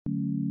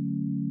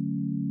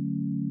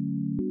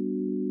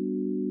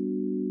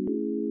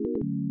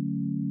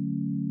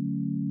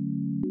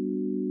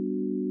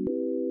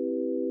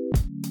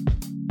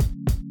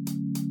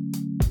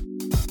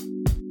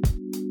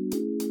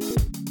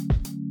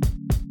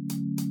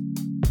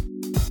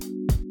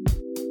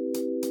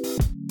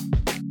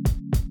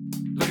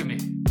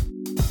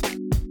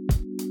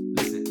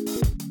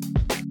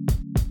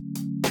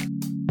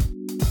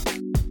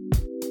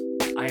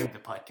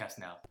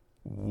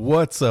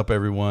What's up,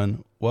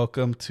 everyone?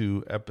 Welcome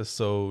to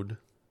episode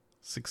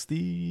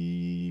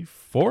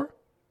 64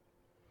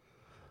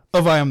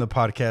 of I Am the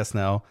Podcast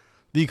Now,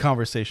 the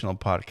conversational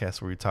podcast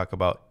where we talk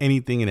about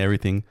anything and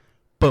everything,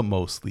 but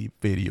mostly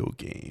video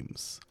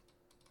games.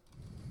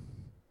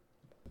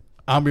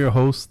 I'm your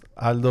host,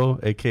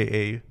 Aldo,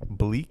 aka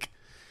Bleak.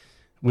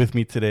 With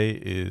me today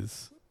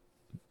is,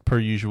 per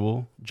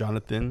usual,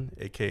 Jonathan,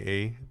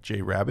 aka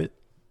J Rabbit.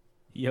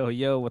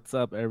 Yo, what's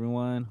up,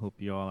 everyone? Hope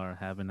you all are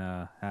having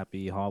a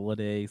happy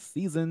holiday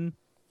season.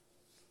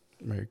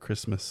 Merry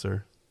Christmas,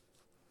 sir.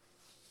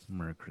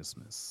 Merry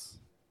Christmas.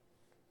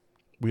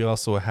 We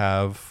also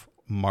have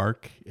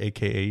Mark,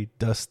 aka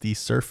Dusty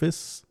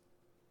Surface.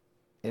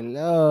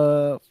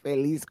 Hello,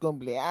 feliz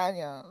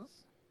cumpleaños.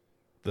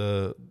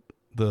 The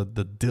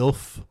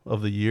DILF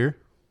of the year.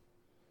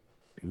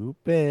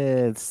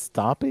 Stupid.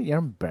 Stop it. You're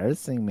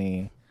embarrassing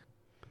me.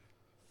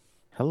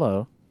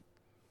 Hello.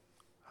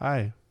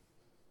 Hi.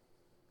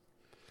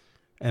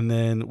 And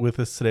then with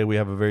us today, we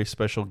have a very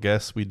special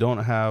guest. We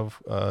don't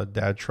have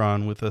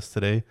Dadtron with us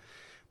today,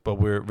 but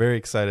we're very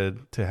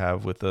excited to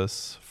have with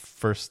us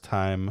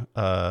long-time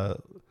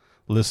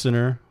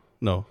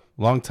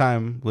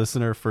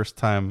listener,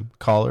 first-time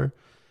caller.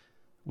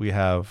 We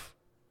have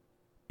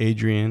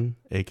Adrian,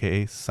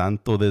 a.k.a.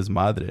 Santo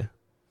Desmadre.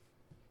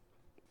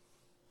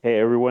 Hey,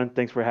 everyone.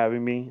 Thanks for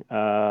having me.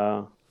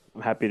 I'm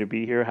happy to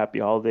be here. Happy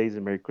holidays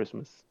and Merry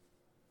Christmas.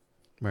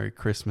 Merry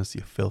Christmas,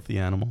 you filthy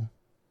animal.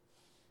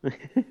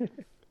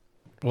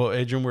 Well,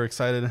 Adrian, we're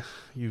excited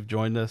you've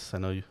joined us.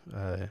 I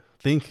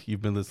think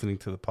you've been listening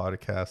to the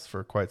podcast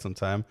for quite some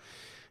time.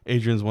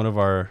 Adrian's one of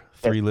our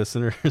 3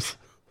 listeners.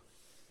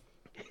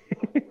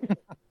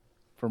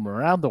 From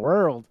around the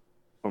world.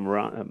 I'm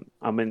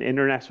an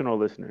international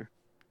listener.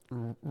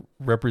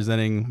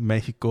 Representing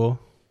Mexico,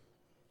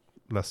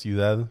 la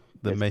ciudad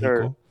de Yes,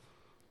 Mexico. sir.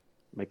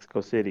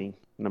 Mexico City,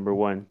 number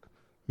 1.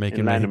 Making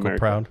in Latin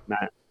Mexico America.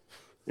 proud.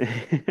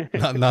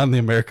 Not in the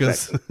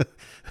Americas.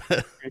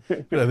 I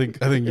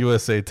think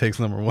USA takes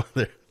number 1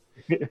 there.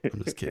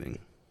 I'm just kidding.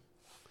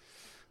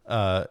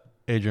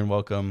 Adrian,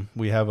 welcome.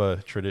 We have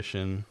a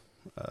tradition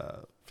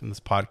from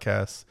this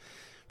podcast.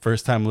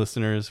 First time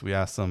listeners, we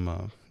ask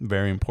some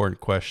very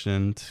important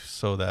questions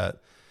so that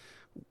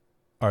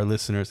our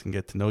listeners can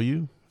get to know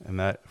you. And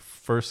that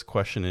first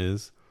question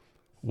is,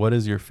 what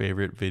is your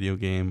favorite video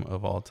game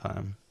of all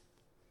time?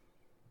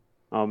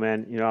 Oh,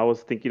 man. I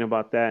was thinking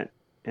about that,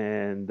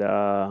 and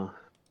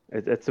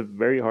it's a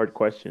very hard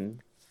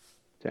question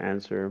to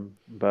answer,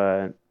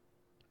 but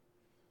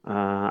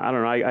I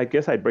don't know. I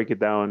guess I'd break it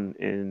down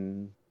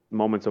in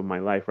moments of my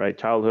life, right?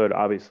 Childhood,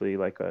 obviously,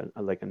 like a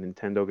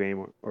Nintendo game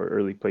or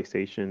early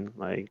PlayStation,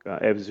 like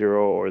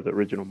F-Zero or the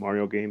original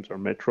Mario games or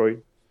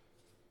Metroid,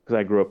 because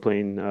I grew up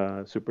playing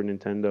Super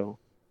Nintendo.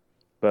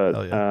 But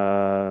Hell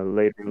yeah.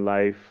 later in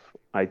life,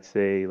 I'd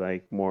say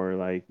like more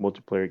like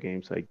multiplayer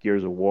games like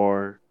Gears of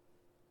War,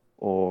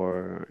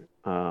 or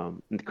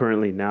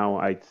currently now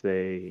I'd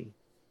say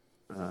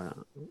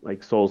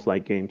like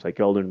Souls-like games like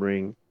Elden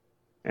Ring,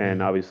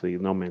 and obviously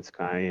No Man's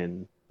Sky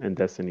and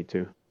Destiny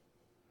 2.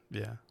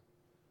 Yeah.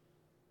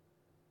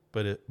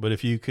 But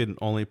if you could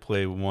only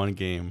play one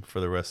game for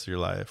the rest of your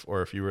life,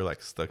 or if you were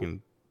like stuck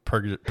in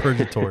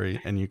purgatory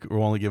and you were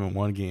only given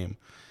one game,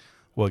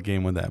 what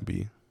game would that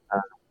be?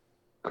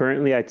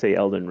 Currently, I'd say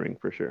Elden Ring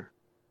for sure.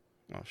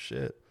 Oh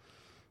shit.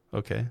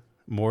 Okay.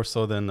 More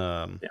so than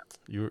I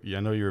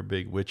know you're a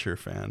big Witcher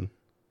fan.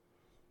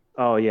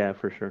 Oh yeah,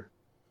 for sure.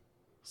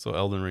 So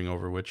Elden Ring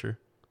over Witcher.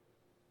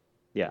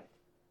 Yeah.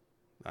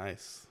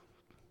 Nice.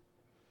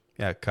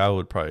 Yeah, Kyle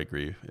would probably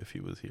agree if he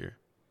was here.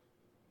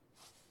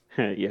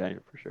 Yeah,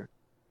 for sure.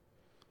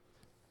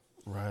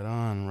 Right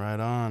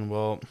on.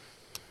 Well,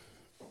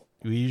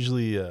 we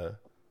usually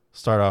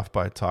start off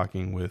by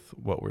talking with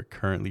what we're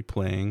currently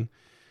playing.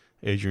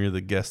 Adrian, you're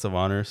the guest of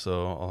honor,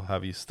 so I'll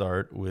have you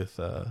start with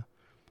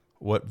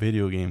what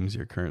video games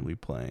you're currently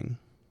playing.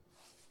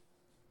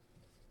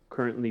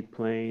 Currently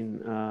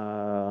playing.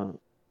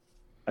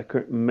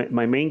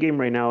 My main game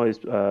right now is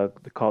the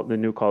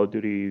new Call of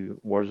Duty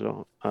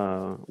Warzone.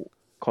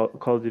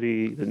 Call of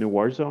Duty the new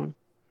Warzone.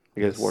 I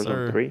guess Yes, Warzone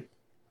sir. 3.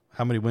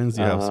 How many wins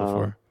do you have so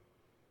far?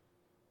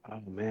 Oh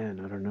man,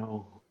 I don't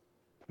know.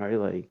 Probably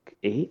like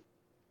 8.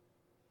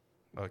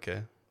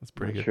 Okay, that's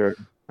pretty good. Sure.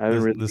 I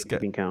haven't really this been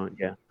keeping count.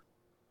 Yeah.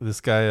 This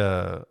guy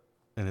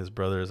and his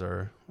brothers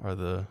are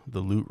the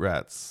loot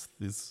rats.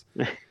 These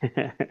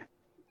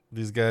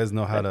guys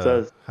know how That's to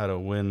us. how to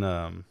win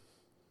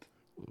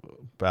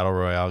battle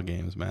royale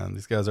games, man.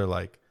 These guys are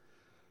like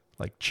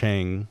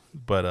Chang,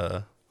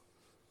 but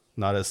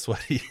not as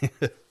sweaty.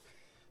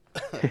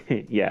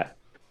 Yeah.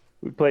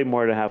 We play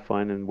more to have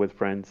fun and with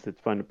friends.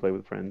 It's fun to play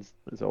with friends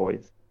as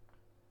always.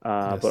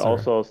 Yes, But sir.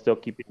 also still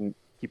keeping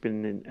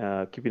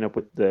up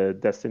with the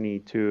Destiny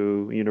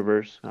 2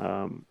 universe.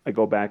 I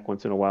go back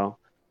once in a while,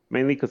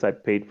 mainly because I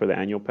paid for the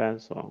annual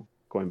pass, so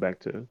going back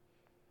to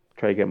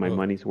try to get my Well,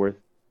 money's worth.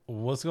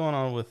 What's going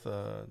on with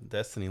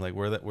Destiny? Like,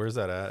 where's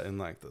that at in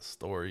like the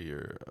story,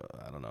 or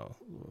I don't know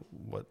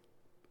what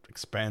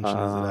expansion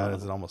is it at?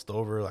 Is it almost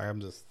over? Like,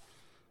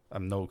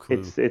 I'm no clue.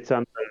 It's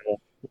on the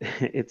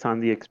it's on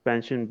the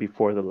expansion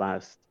before the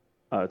last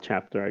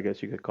chapter, I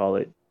guess you could call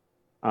it.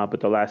 But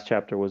the last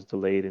chapter was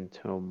delayed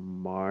until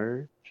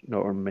March, no,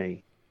 or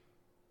May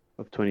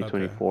of Okay.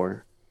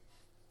 2024.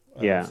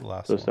 That's Yeah, the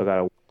last so still one.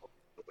 gotta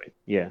wait.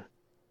 Yeah.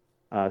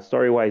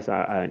 Story wise,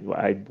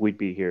 we'd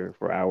be here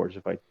for hours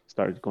if I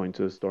started going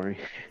to the story.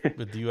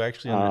 But do you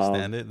actually Um,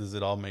 understand it? Does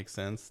it all make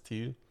sense to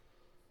you?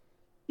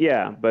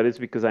 yeah, but it's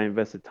because I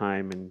invested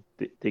time in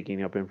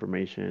digging up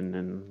information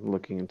and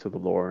looking into the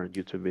lore and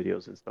YouTube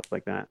videos and stuff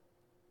like that.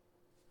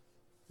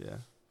 Yeah.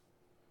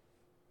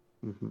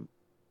 hmm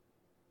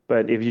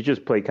But if you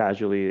just play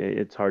casually,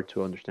 it's hard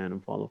to understand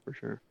and follow for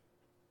sure.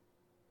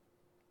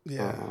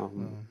 Yeah.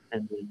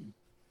 And then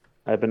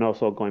I've been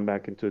also going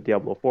back into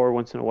Diablo 4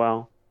 once in a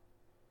while,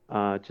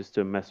 just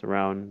to mess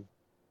around,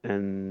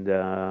 and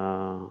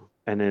uh,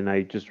 and then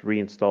I just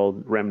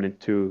reinstalled Remnant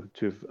 2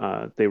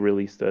 to they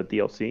released a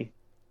DLC,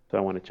 so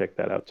I want to check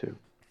that out too.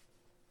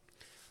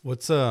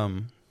 What's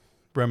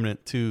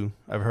Remnant 2?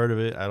 I've heard of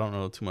it. I don't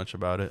know too much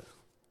about it.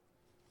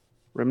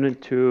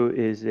 Remnant 2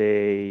 is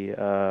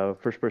a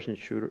first-person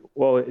shooter.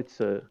 Well, it's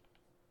a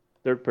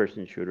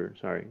third-person shooter.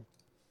 Sorry.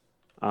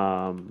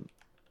 Um,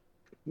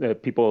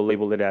 People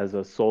label it as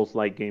a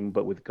Souls-like game,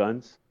 but with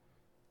guns,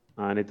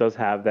 and it does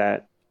have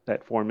that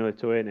formula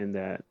to it and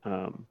that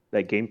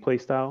gameplay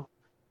style.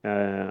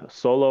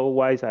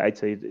 Solo-wise, I'd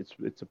say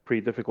it's a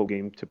pretty difficult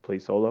game to play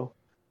solo.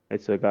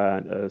 It's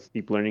got a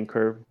steep learning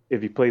curve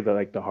if you play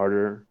the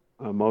harder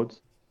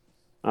modes.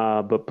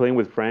 But playing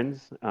with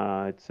friends,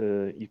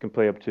 you can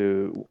play up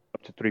to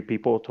 3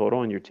 people total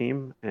on your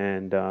team,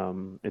 and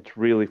it's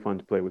really fun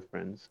to play with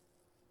friends.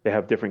 They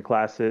have different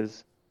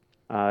classes.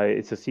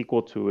 It's a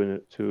sequel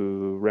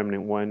to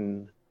Remnant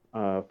One,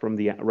 from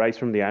the Rise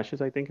from the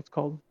Ashes, I think it's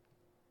called,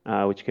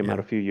 which came out Yeah.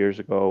 a few years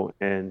ago,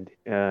 and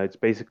it's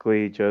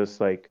basically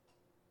just like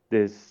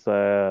this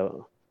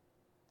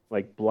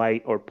like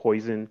blight or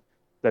poison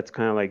that's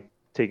kind of like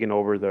taking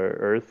over the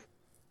Earth,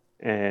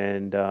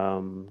 and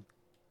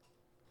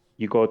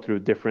you go through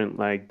different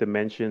like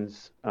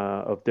dimensions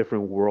of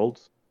different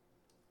worlds,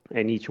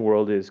 and each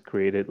world is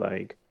created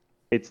like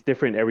it's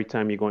different every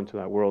time you go into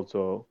that world.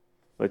 So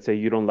let's say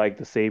you don't like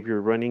the save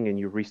you're running and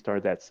you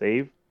restart that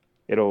save,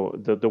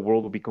 the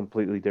world will be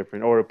completely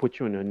different, or it'll put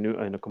you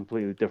in a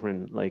completely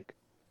different like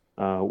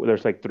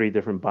there's like 3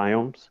 different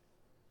biomes,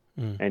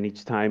 Mm. and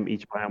each time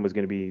each biome is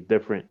going to be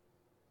different.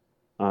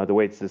 The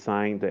way it's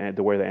designed,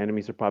 the where the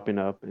enemies are popping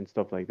up and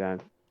stuff like that.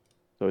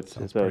 So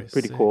Sounds it's pretty pretty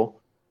sick. cool.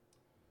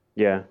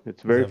 Yeah,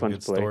 it's Does it very have a fun to good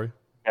play. story?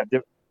 Yeah,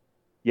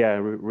 yeah,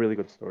 really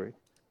good story.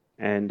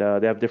 And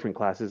they have different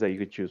classes that you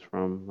could choose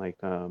from, like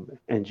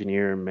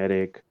engineer,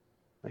 medic,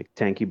 like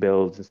tanky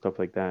builds and stuff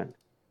like that.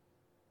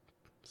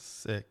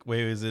 Sick.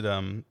 Wait, is it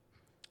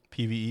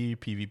PvE,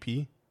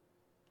 PvP?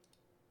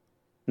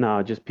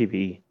 No, just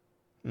PvE.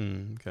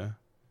 Okay.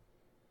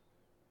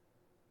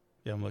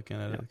 Yeah, I'm looking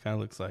at Yeah, it. It kind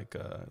of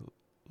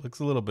looks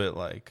a little bit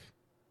like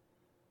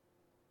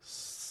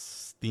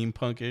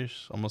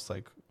steampunkish, almost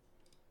like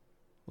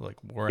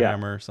yeah,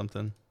 Warhammer or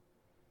something.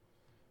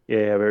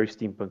 yeah, very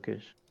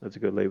steampunkish. That's a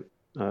good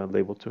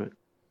label to it.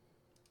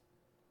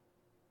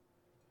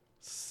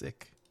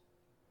 Sick.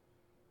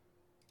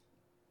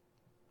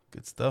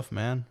 Good stuff,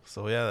 man.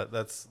 So yeah,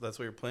 that's what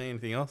you're playing.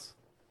 Anything else?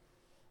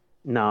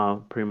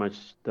 No, pretty much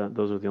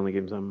those are the only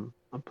games I'm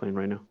playing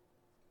right now.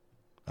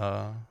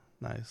 Uh,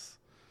 nice.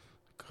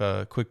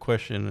 Quick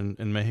question: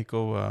 in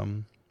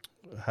Mexico,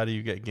 how do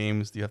you get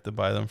games? Do you have to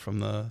buy them from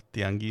the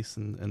tianguis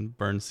and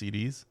burn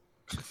CDs?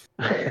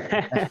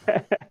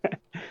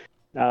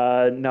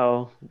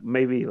 No,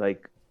 maybe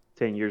like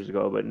 10 years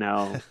ago, but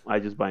now I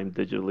just buy them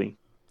digitally,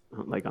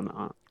 like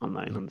on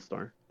online on the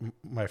store.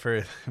 My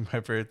favorite my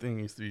favorite thing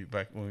used to be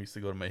back when we used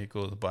to go to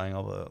Mexico was buying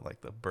all the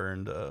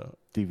burned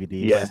DVDs.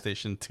 Yeah,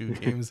 PlayStation 2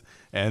 games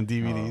and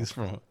Oh, DVDs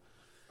from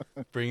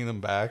bringing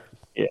them back.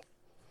 yeah.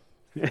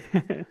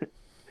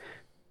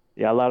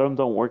 Yeah, a lot of them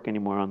don't work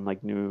anymore on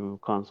like new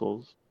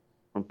consoles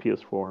from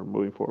PS4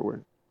 moving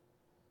forward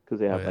because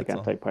they Oh have yeah, like it's all.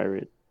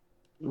 anti-pirate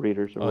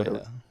readers or Oh whatever.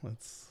 yeah,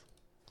 that's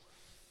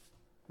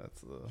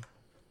the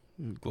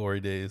glory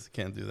days.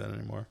 Can't do that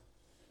anymore.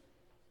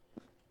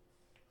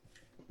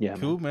 Yeah, Cool,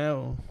 man.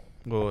 man.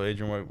 Well,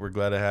 Adrian, we're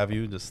glad to have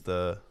you. Just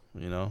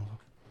you know,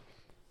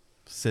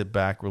 sit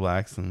back,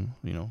 relax, and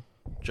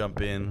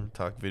jump in,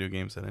 talk video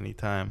games at any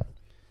time.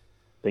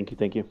 Thank you,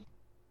 thank you.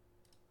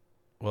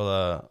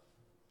 Well,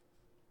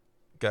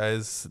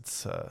 guys,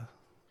 it's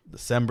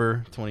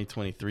December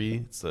 2023.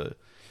 It's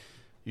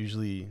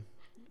usually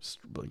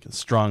like a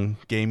strong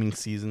gaming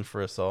season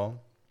for us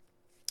all.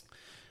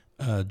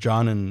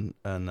 John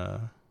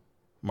and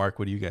Mark,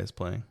 what are you guys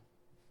playing?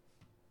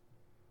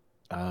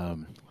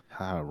 um,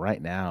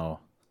 right now,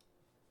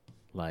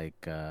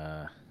 like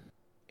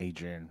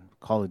Adrian,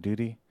 Call of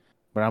Duty,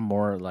 but I'm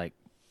more like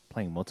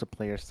playing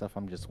multiplayer stuff.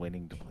 I'm just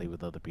waiting to play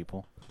with other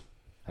people.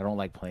 I don't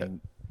like Uh,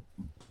 playing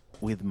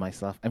with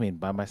myself. I mean,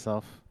 by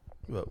myself.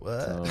 What?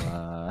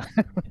 So,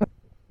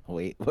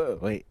 wait,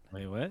 wait, wait.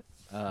 Wait, what?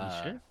 You Uh,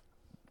 sure?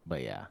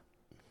 but yeah,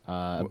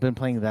 I've been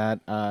playing that.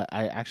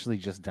 I actually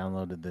just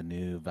downloaded the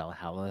new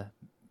Valhalla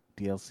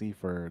DLC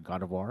for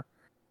God of War,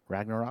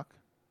 Ragnarok,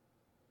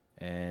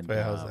 and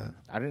Wait, how's that?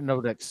 I didn't know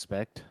what to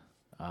expect,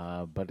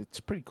 but it's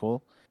pretty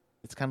cool.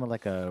 It's kind of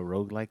like a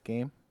roguelike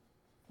game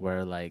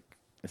where like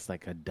it's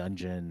like a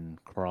dungeon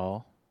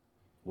crawl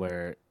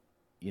where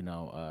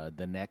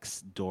the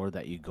next door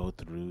that you go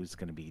through is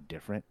going to be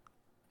different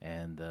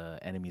and the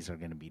enemies are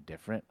going to be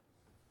different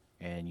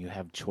and you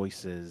have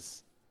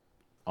choices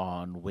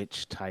on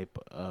which type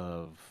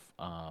of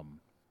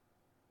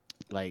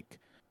like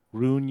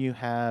rune you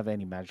have,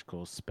 any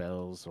magical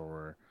spells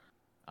or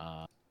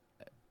uh,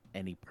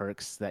 any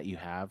perks that you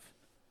have,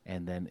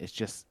 and then it's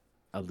just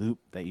a loop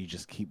that you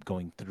just keep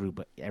going through.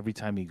 But every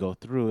time you go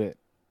through it,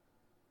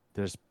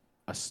 there's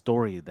a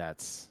story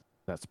that's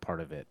part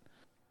of it.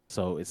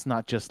 So it's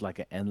not just like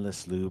an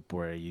endless loop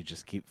where you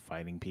just keep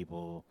fighting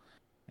people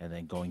and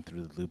then going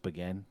through the loop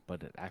again,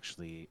 but it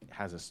actually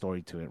has a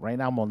story to it. Right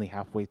now I'm only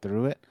halfway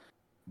through it,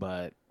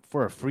 but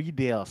for a free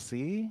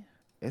DLC,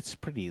 it's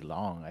pretty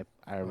long. I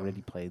Wow.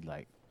 already played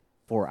like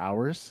 4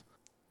 hours,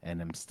 and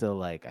I'm still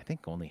like I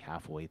think only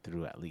halfway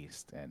through at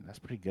least, and that's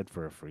pretty good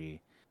for a free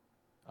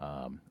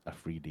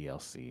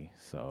DLC.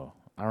 So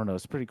I don't know,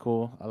 it's pretty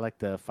cool. I like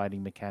the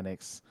fighting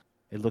mechanics.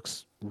 It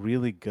looks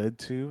really good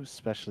too,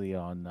 especially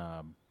on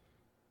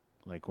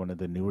like one of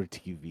the newer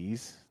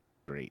TVs.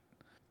 Great,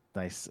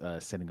 nice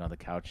sitting on the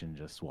couch and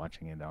just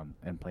watching it on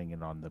and playing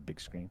it on the big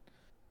screen.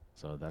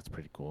 So that's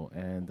pretty cool,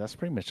 and that's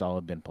pretty much all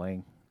I've been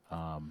playing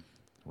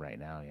right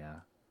now. Yeah,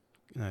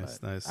 but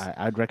Nice, nice.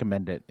 I'd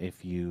recommend it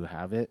if you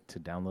have it to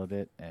download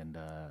it and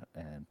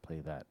play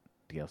that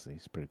DLC.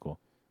 It's pretty cool.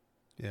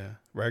 Yeah,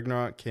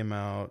 Ragnarok came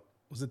out.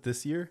 Was it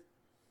this year?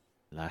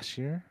 Last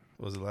year,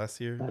 Was it last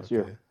year? Last Okay,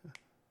 year.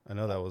 I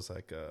know that was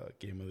like a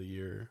game of the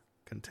year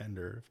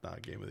contender, if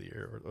not game of the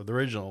year, or the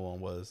original one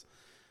was.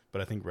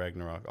 But I think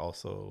Ragnarok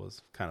also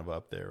was kind of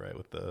up there, right,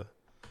 with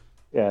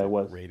Yeah, the it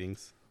was.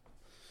 ratings.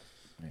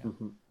 yeah.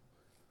 Hmm.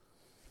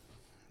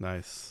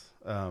 Nice.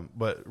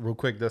 But real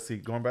quick, Dusty,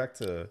 going back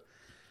to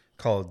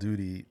Call of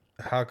Duty,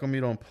 how come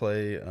you don't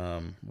play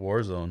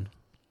Warzone?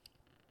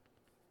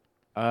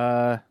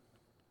 Uh,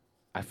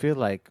 I feel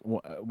like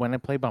when I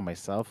play by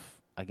myself,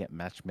 I get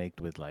matchmaked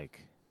with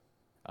like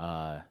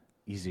uh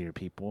easier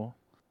people,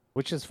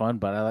 which is fun.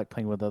 But I like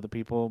playing with other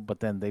people. But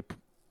then they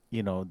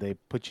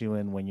put you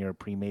in when you're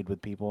pre-made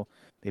with people.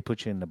 They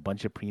put you in a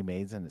bunch of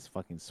pre-mades, and it's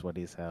fucking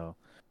sweaty as hell.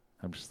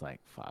 I'm just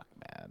like, fuck,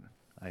 man.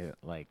 I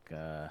like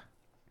I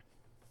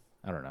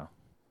don't know.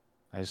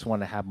 I just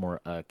want to have more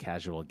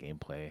casual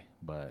gameplay,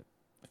 but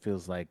it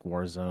feels like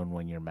Warzone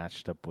when you're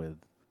matched up with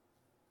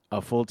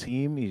a full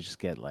team, you just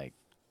get like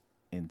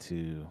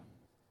into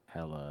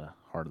hella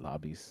hard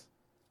lobbies,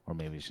 or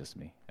maybe it's just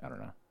me. I don't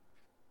know.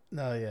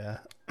 No, yeah,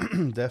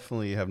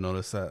 definitely have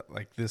noticed that.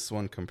 Like this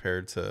one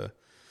compared to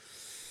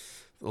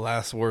the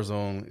last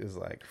Warzone is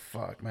like,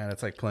 fuck, man.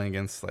 It's like playing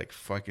against like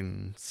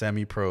fucking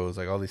semi pros,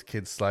 like all these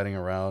kids sliding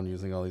around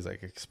using all these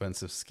like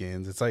expensive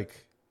skins. It's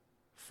like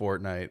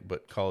Fortnite,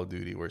 but Call of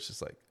Duty, where it's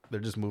just like they're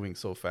just moving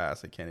so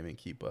fast they can't even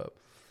keep up.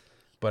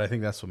 But I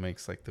think that's what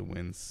makes like the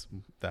wins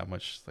that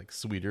much like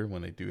sweeter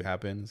when they do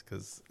happen,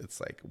 because it's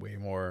like way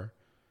more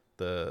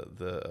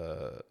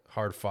the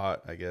hard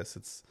fought. I guess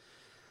it's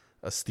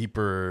a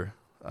steeper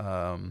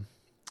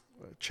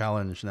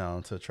challenge now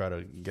to try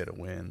to get a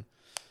win.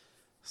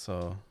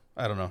 So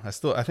I don't know.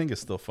 I think it's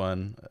still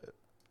fun.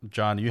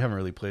 John, you haven't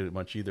really played it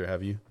much either,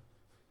 have you?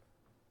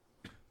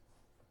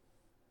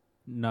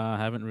 No, I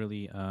haven't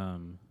really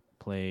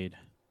played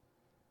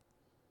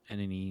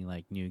any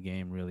like new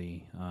game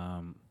really.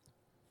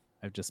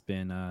 I've just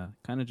been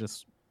kind of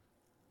just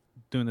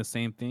doing the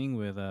same thing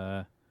with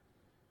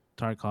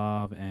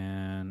Tarkov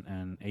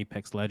and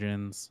Apex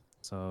Legends.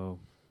 So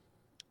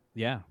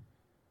yeah,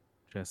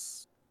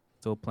 just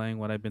still playing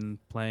what I've been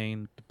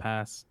playing the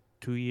past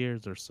 2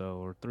 years or so,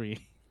 or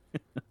three.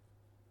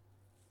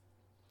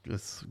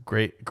 It's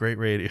great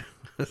radio,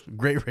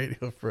 great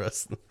radio for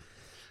us.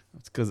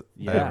 It's because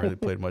I haven't Yeah. really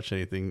played much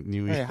anything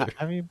new Hey, either.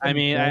 have you I been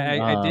mean,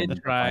 playing I did the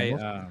try.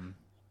 finals?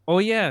 Oh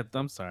yeah,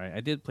 I'm sorry.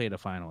 I did play the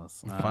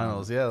finals.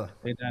 Finals, yeah.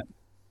 Played that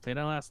played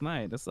that last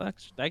night.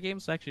 That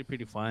game's actually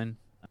pretty fun.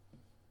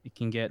 It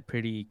can get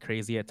pretty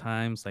crazy at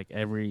times. Like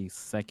every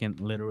second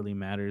literally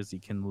matters. You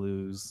can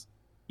lose.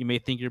 You may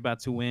think you're about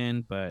to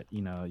win, but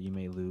you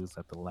may lose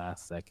at the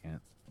last second.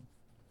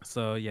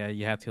 So yeah,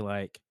 you have to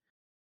like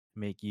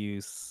make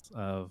use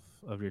of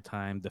your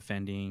time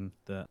defending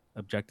the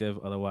objective.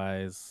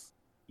 Otherwise,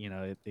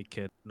 it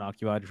could knock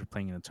you out if you're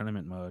playing in the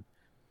tournament mode.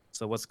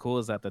 So what's cool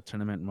is that the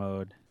tournament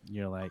mode,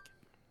 you're like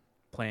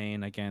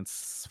playing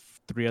against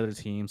three other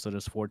teams. So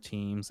there's four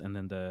teams, and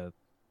then the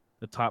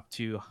top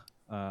two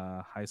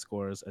high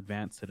scores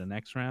advance to the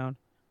next round,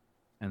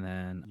 and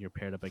then you're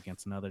paired up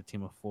against another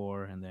team of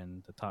four, and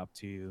then the top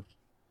two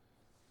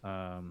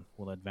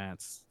will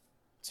advance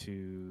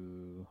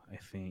to, I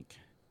think,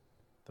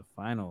 the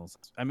finals.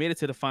 I made it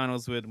to the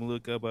finals with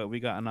Maluka, but we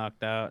got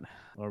knocked out,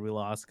 or we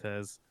lost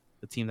because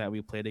the team that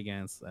we played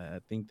against, I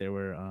think they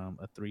were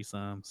a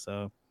threesome.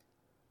 So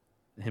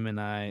him and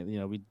I,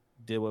 we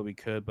did what we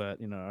could, but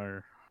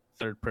our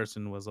third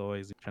person was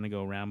always trying to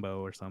go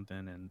Rambo or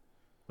something and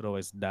would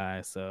always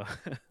die, so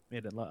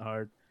made it a lot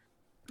hard.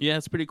 Yeah,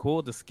 it's pretty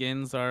cool. The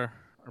skins are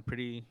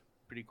pretty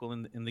cool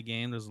in the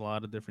game. There's a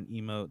lot of different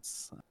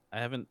emotes. I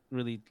haven't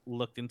really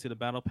looked into the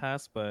battle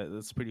pass, but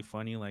it's pretty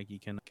funny. Like you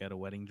can get a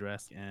wedding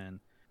dress, and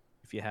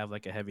if you have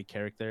like a heavy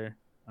character,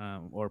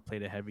 or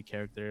played a heavy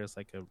character, it's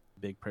like a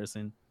big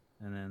person,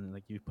 and then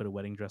like you put a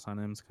wedding dress on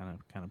him. It's kind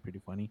of pretty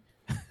funny.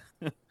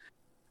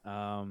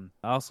 I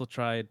also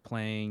tried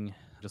playing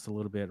just a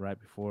little bit right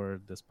before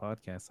this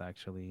podcast,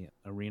 actually,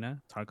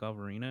 Tarkov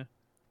Arena.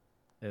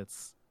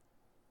 It's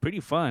pretty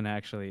fun,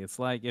 actually. It's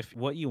like if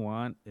what you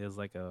want is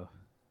like a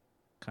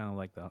kind of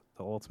like the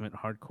ultimate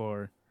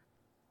hardcore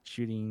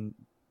shooting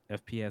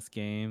FPS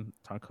game,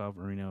 Tarkov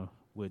Arena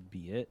would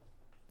be it.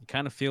 It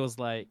kind of feels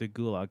like the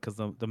Gulag because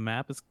the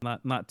map is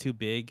not too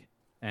big,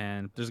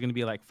 and there's gonna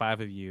be like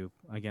five of you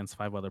against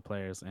five other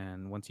players,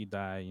 and once you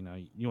die,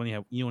 you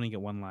only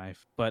get one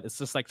life. But it's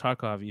just like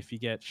Tarkov. If you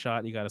get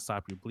shot, you gotta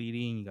stop your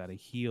bleeding, you gotta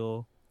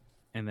heal,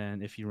 and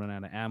then if you run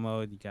out of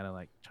ammo, you gotta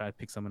like try to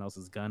pick someone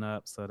else's gun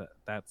up. So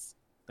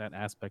that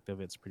aspect of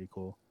it's pretty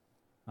cool.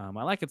 I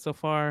like it so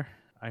far.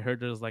 I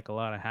heard there's like a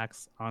lot of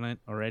hacks on it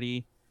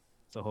already,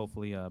 so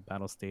hopefully,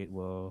 Battle State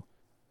will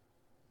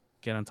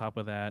get on top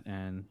of that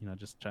and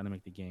just try to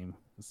make the game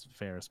as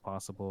fair as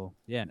possible.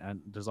 Yeah, and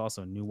there's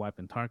also a new wipe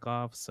in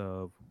Tarkov,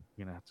 so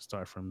we're gonna have to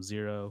start from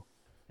zero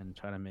and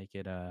try to make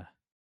it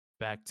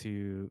back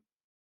to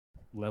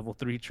level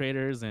 3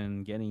 traders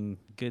and getting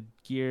good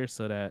gear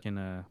so that I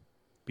can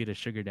be the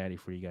sugar daddy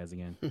for you guys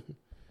again.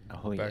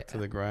 Oh Back to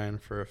the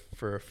grind for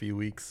a few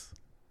weeks.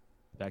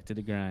 Back to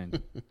the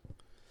grind.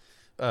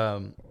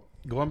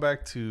 Going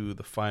back to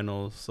the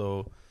finals,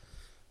 so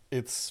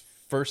it's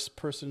first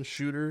person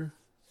shooter,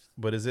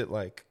 but is it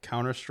like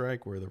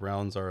Counter-Strike where the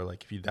rounds are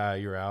like if you die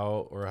you're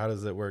out, or how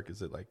does it work?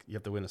 Is it like you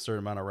have to win a certain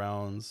amount of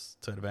rounds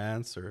to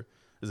advance, or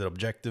is it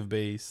objective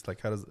based?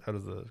 Like how does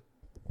the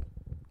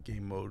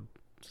game mode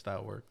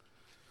style work?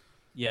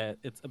 Yeah,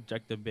 it's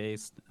objective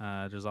based.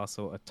 There's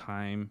also a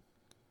time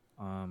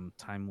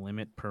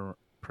limit for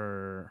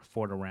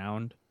the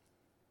round,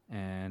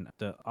 and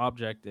the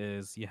object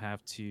is you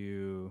have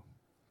to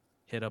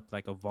hit up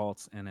like a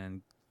vault and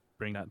then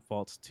bring that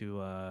vault to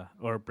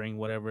or bring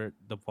whatever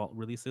the vault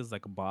releases,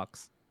 like a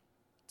box,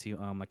 to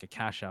like a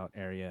cash out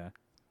area.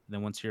 And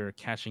then once you're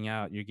cashing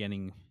out, you're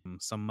getting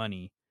some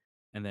money,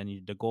 and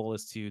then the goal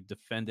is to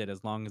defend it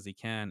as long as you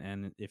can.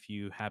 And if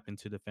you happen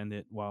to defend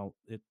it while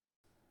it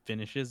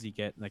finishes, you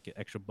get like an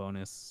extra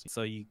bonus.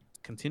 So you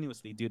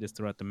continuously do this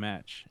throughout the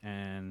match,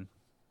 and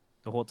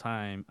the whole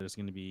time there's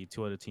going to be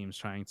two other teams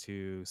trying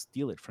to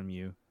steal it from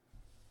you.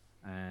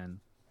 And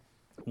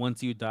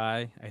once you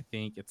die, I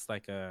think it's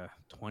like a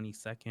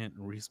 20-second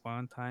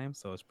respawn time,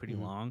 so it's pretty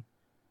long.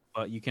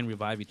 But you can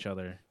revive each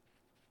other.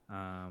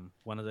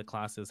 One of the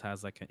classes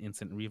has like an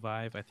instant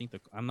revive. I think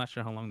I'm not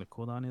sure how long the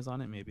cooldown is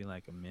on it, maybe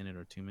like a minute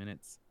or 2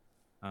 minutes.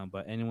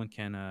 But anyone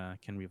can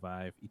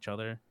revive each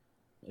other.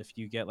 If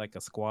you get like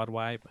a squad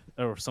wipe,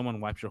 or if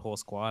someone wipes your whole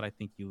squad, I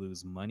think you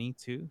lose money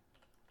too.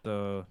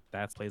 So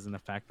that plays in a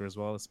factor as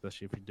well,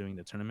 especially if you're doing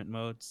the tournament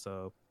mode.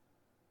 So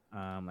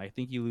I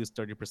think you lose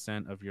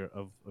 30% of your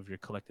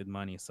collected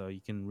money. So you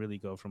can really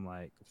go from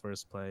like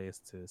first place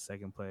to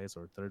second place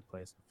or third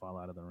place and fall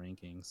out of the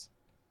rankings.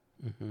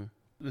 Mm-hmm.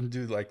 And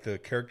do like the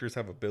characters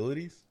have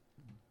abilities?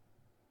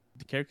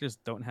 The characters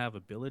don't have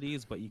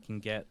abilities, but you can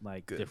get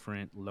like Good.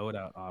 different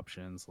loadout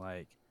options.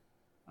 Like,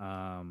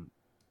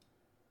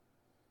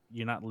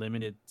 you're not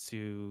limited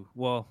to,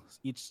 well,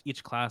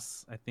 each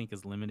class I think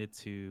is limited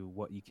to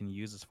what you can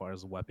use as far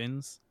as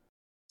weapons.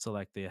 So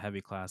like the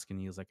heavy class can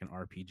use like an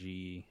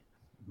RPG,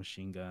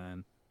 machine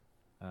gun,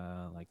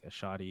 like a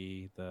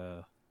shotty.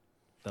 The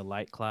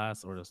light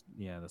class, or this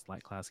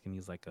light class can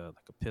use like a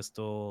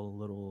pistol,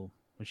 little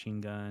machine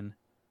gun,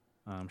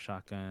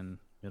 shotgun.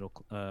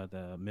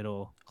 The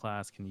middle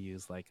class can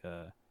use like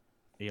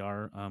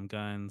AR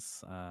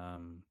guns,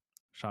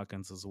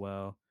 shotguns as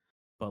well.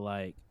 But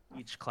like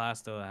each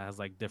class though has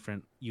like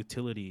different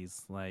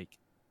utilities. Like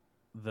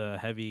the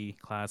heavy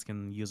class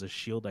can use a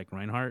shield like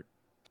Reinhardt.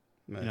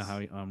 Nice. You know how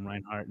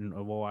Reinhardt in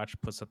Overwatch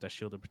puts up that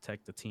shield to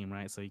protect the team,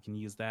 right? So you can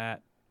use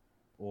that,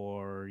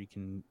 or you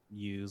can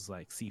use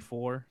like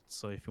C4.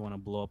 So if you want to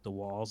blow up the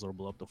walls or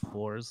blow up the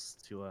floors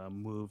to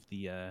move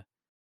the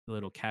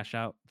little cash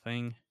out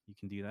thing, you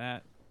can do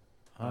that.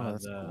 Oh,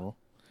 that's cool.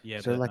 Yeah,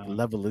 Is there like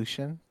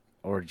Levolution,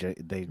 or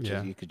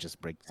you could just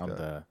break down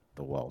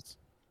the walls?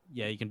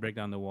 Yeah, you can break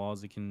down the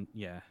walls. You can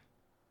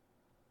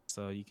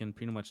So you can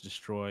pretty much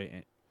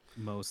destroy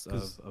most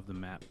of the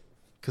map.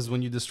 Because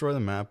when you destroy the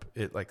map,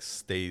 it like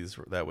stays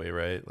that way,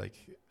 right? Like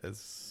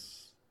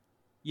as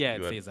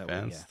it stays that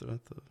way. Yeah.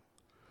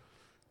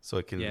 So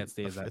it can. Yeah, it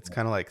stays that way. It's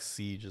kind of like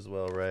Siege as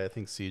well, right? I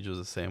think Siege was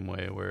the same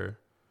way, where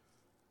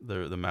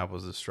the map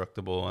was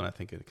destructible, and I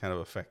think it kind of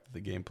affected the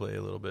gameplay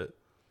a little bit.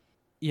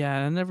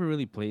 Yeah, I never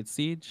really played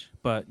Siege,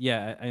 but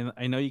yeah,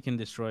 I know you can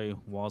destroy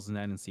walls in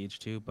that in Siege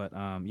too. But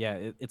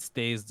it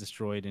stays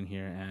destroyed in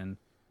here, and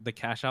the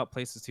cash out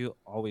places too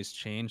always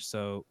change.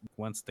 So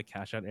once the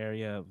cash out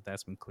area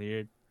that's been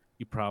cleared,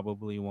 you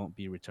probably won't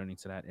be returning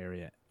to that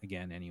area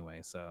again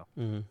anyway. So,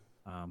 Mhm.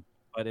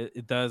 but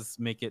it does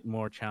make it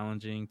more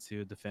challenging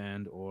to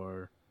defend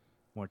or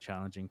more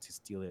challenging to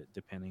steal it,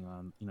 depending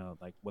on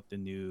like what the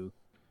new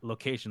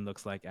location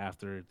looks like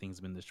after things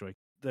been destroyed.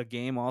 The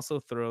game also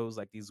throws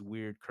like these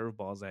weird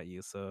curveballs at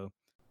you. So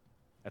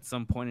at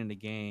some point in the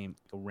game,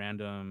 a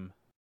random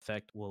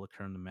effect will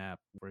occur on the map.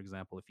 For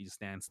example, if you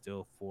stand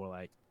still for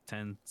like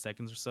 10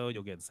 seconds or so,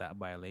 you'll get zapped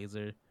by a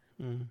laser.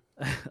 Mhm.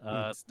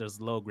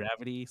 There's low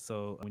gravity,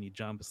 so when you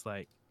jump, it's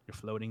like you're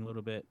floating a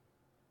little bit.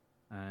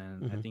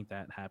 And I Mhm. think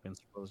that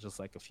happens for just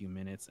like a few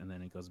minutes, and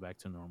then it goes back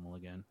to normal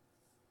again.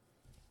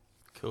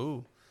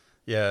 Cool.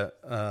 Yeah,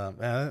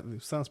 man,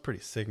 that sounds pretty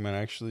sick, man.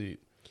 Actually,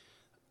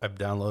 I've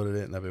downloaded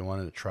it and I've been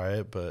wanting to try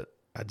it, but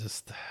I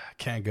just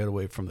can't get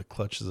away from the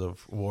clutches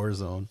of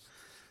Warzone,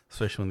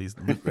 especially when these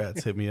loot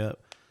rats hit me up.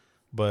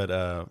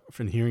 But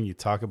from hearing you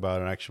talk about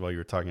it, and actually while you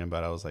were talking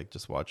about it, I was like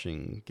just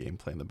watching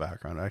gameplay in the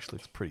background. It actually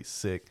looks pretty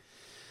sick.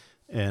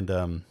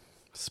 And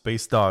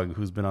Space Dog,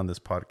 who's been on this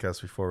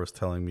podcast before, was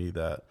telling me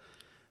that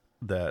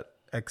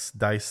ex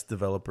Dice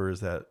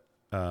developers that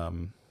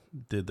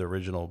did the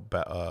original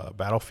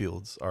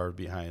Battlefields are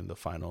behind the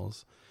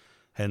finals,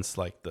 hence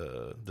like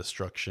the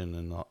destruction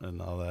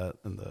and all that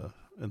in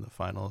the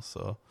finals.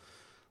 So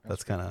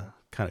that's kind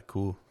of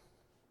cool.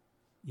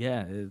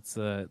 Yeah, it's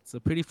a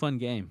pretty fun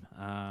game.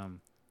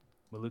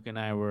 But Luke and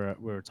I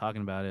were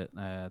talking about it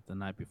the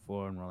night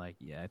before, and we're like,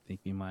 yeah, I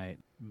think we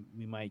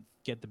might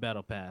get the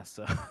battle pass.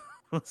 So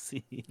we'll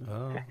see.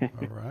 Oh,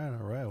 all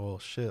right. Well,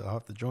 shit, I'll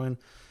have to join.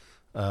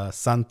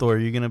 Santo, are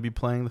you gonna be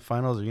playing the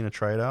finals? Are you gonna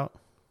try it out?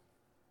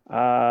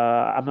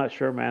 I'm not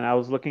sure, man. I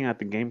was looking at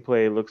the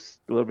gameplay. It looks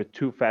a little bit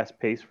too fast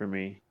paced for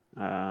me.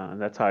 And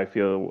that's how I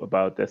feel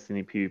about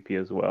Destiny PvP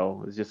as well.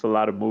 There's just a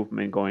lot of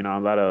movement going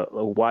on, a lot of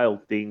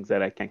wild things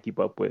that I can't keep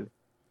up with.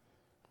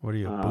 What are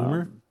you, a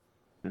boomer?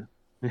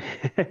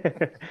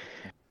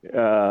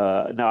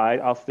 No,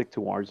 I'll stick to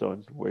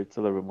Warzone where it's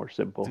a little bit more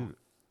simple. Dude,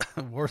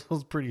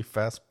 Warzone's pretty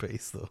fast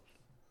paced though.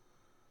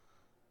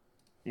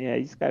 Yeah,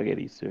 you just gotta get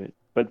used to it.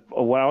 But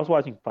when I was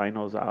watching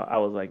finals, I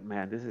was like,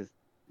 man, this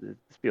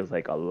feels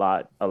like a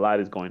lot. A lot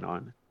is going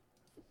on.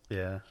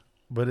 Yeah,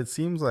 but it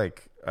seems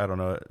like, I don't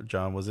know,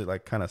 John. Was it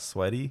like kind of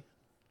sweaty?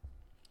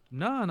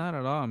 No, not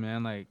at all,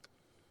 man. Like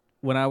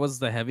when I was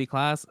the heavy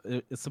class,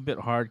 it's a bit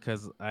hard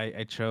because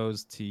I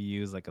chose to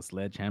use like a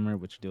sledgehammer,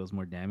 which deals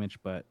more damage,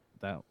 but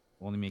that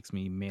only makes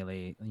me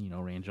melee,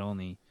 range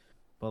only.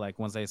 But like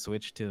once I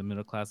switched to the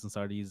middle class and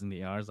started using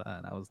the ARs,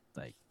 I was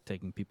like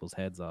taking people's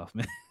heads off,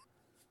 man.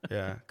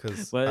 Yeah,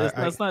 because But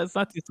I it's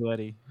not too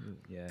sweaty.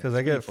 Yeah, because it's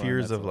I pretty get fun.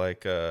 fears That's of all.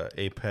 like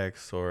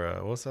Apex or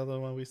what's the other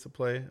one we used to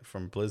play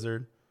from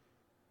Blizzard?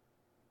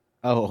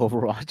 Oh,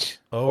 Overwatch.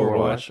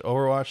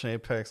 Overwatch and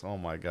Apex. Oh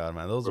my god,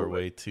 man, those are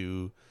way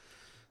too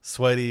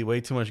sweaty,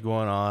 way too much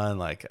going on.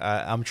 Like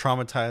I'm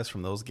traumatized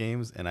from those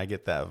games, and I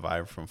get that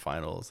vibe from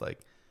finals, like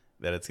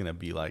that it's gonna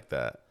be like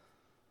that.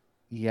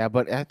 Yeah,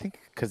 but I think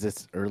because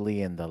it's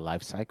early in the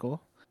life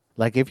cycle.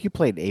 Like if you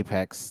played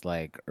Apex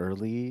like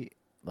early,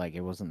 like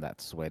it wasn't that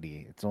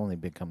sweaty. It's only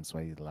become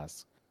sweaty the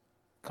last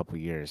couple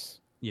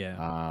years.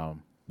 Yeah.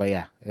 But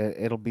yeah,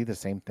 it'll be the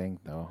same thing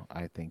though.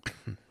 I think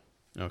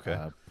Okay,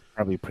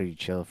 probably pretty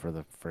chill for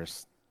the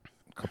first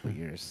couple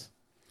years.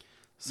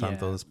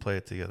 Santo, Yeah. let's play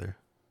it together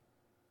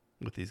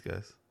with these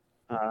guys.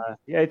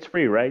 Yeah, it's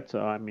free, right?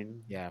 So I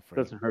mean, Yeah, it free.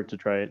 doesn't hurt to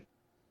try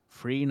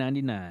Free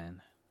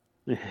 99.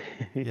 it.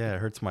 Yeah, it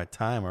hurts my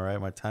time. All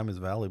right, my time is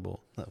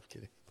valuable. No, I'm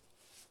kidding.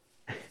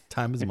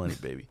 Time is money,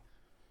 baby.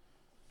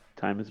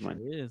 Time is Sure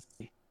money. is.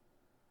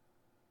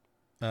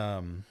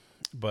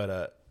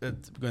 But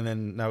and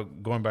then now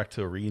going back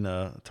to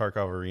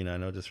Tarkov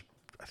Arena.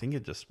 I think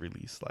it just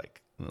released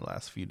like in the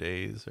last few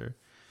days, or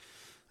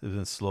it's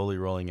been slowly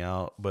rolling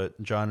out.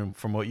 But John,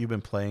 from what you've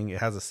been playing, it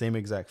has the same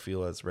exact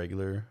feel as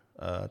regular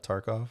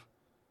Tarkov.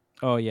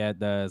 Oh yeah, it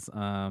does.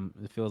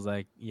 It feels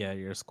like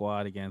you're a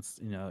squad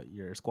against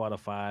your squad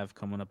of 5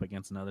 coming up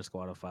against another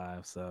squad of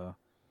 5. So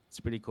it's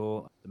pretty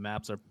cool. The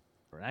maps are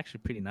actually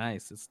pretty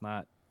nice. It's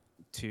not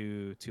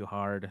too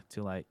hard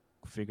to like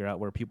figure out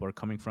where people are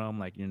coming from,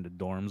 like you're in the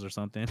dorms or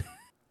something.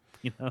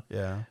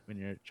 Yeah. When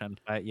you're trying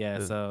to fight. Yeah,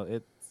 Uh,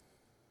 so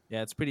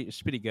it's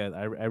pretty good.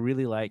 I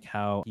really like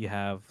how you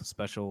have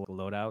special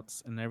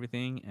loadouts and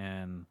everything,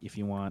 and if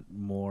you want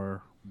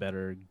more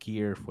better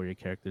gear for your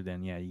character,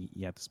 then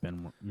you have to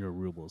spend your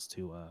rubles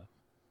to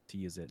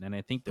use it. And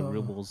I think the Oh.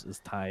 rubles is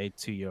tied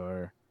to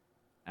your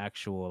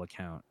actual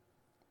account.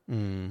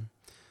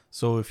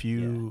 So if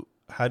you,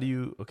 how do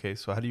you,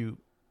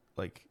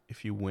 like,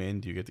 if you win,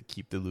 do you get to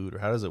keep the loot, or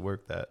how does it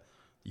work that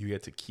you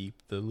get to keep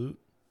the loot?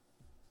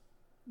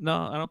 No,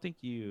 I don't think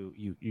you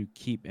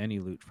keep any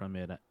loot from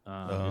it.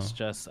 It's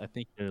just I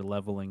think you're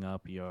leveling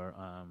up your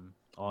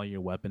all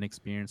your weapon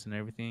experience and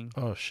everything.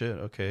 Oh shit.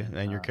 Okay.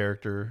 And your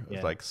character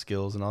yeah. like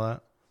skills and all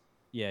that.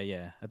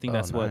 Yeah. I think Oh,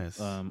 that's nice.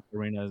 what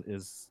Arena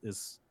is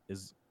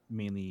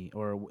mainly,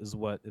 or is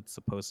what it's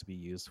supposed to be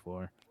used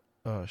for.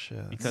 Oh shit!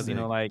 That's because sick.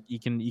 like you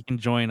can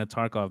join a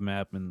Tarkov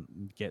map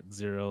and get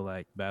 0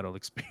 like battle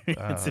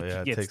experience Oh if yeah,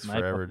 you it get takes sniped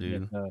forever, up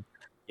dude.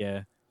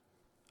 yeah.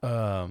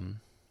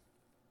 Um,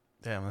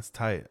 damn, that's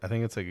tight. I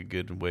think it's like a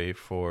good way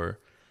for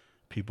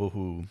people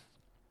who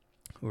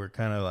are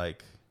kind of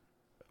like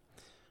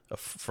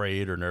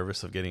afraid or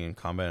nervous of getting in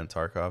combat in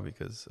Tarkov,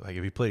 because like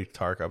if you played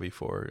Tarkov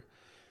before,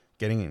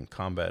 getting in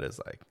combat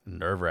is like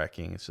nerve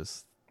wracking. It's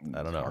just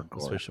I don't know, Hardcore.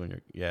 especially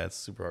when it's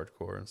super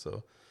hardcore, and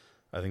so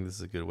I think this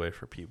is a good way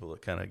for people to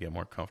kind of get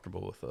more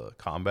comfortable with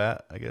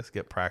combat. I guess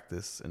get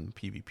practice in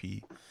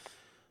PvP.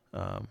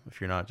 If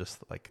you're not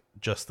just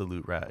the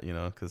loot rat,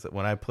 because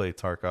when I play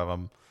Tarkov,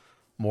 I'm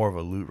more of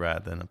a loot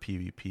rat than a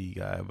PvP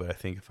guy. But I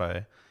think if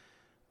I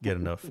get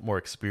enough more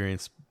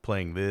experience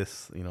playing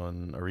this,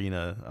 in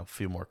arena, I'll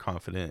feel more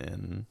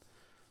confident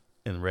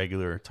in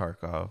regular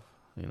Tarkov,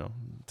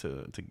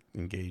 to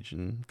engage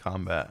in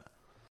combat.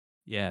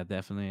 Yeah,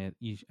 definitely.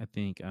 I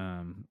think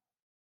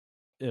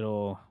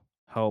it'll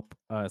help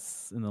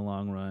us in the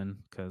long run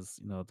because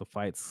the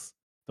fights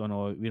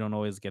we don't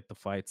always get the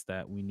fights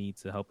that we need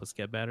to help us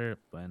get better,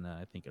 but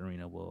I think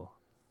arena will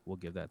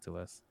give that to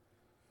us.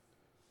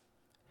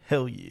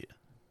 Hell yeah.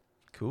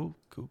 Cool.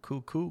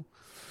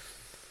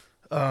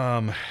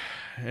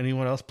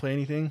 Anyone else play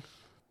anything?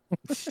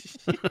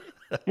 I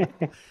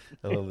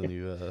love the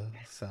new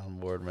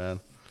soundboard, man.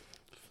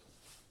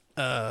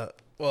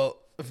 Well,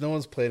 if no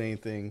one's played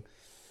anything,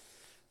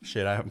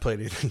 shit, I haven't played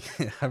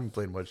anything. I haven't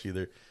played much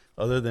either,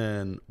 other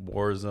than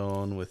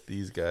Warzone with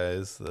these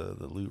guys, the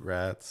loot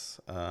rats.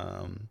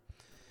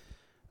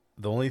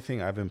 The only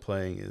thing I've been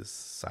playing is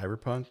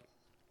Cyberpunk,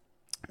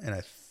 and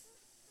I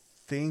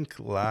think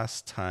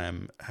last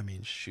time, I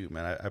mean, shoot,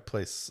 man, I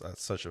play at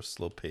such a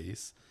slow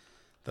pace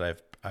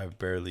that I've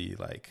barely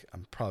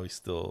I'm probably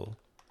still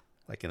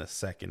like in a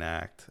second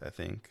act. I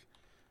think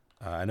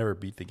I never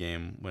beat the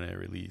game when it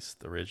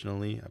released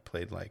originally. I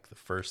played like the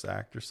first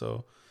act or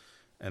so,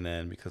 and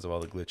then because of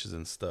all the glitches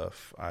and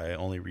stuff, I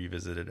only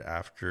revisited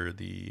after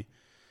the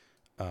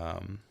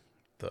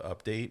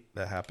update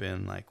that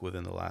happened like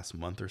within the last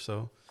month or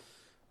so.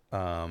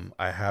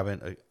 I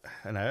haven't,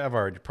 and I've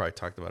already probably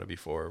talked about it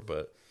before,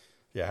 but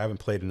yeah, I haven't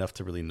played enough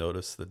to really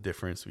notice the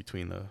difference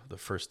between the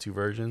first two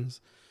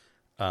versions.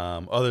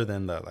 Other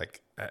than that,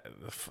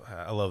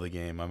 I love the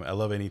game. I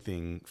love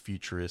anything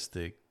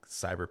futuristic,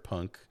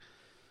 cyberpunk,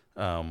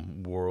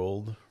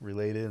 world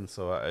related, and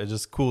so it's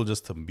just cool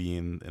just to be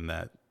in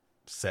that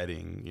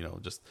setting.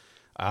 Just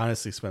I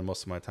honestly spend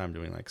most of my time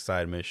doing like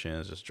side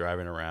missions, just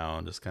driving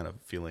around, just kind of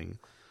feeling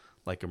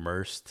like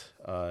immersed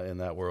in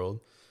that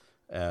world.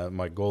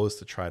 My goal is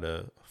to try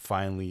to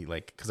finally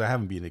because I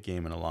haven't beaten a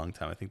game in a long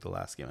time. I think the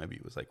last game I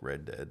beat was like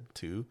Red Dead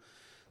 2.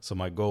 So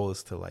my goal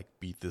is to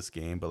beat this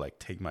game, but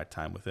take my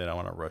time with it. I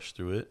want to rush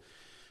through it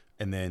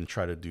and then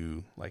try to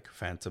do like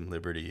Phantom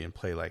Liberty and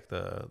play like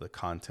the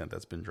content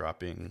that's been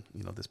dropping,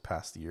 this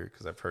past year,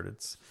 because I've heard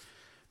it's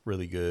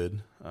really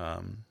good.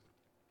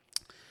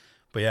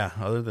 But yeah,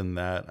 other than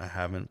that, I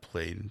haven't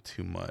played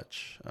too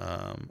much.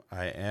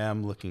 I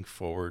am looking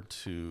forward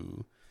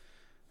to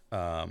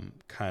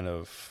kind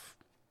of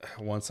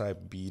once I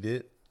beat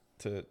it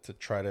to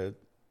try to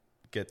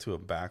get to a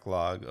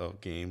backlog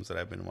of games that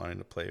I've been wanting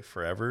to play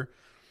forever.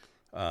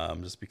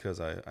 Just because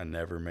I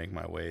never make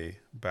my way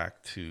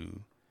back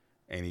to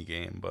any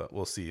game, but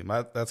we'll see.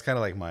 That's kind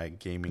of like my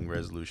gaming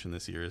resolution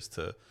this year, is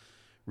to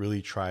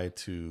really try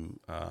to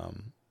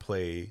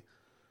play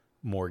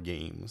more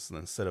games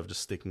instead of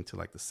just sticking to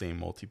like the same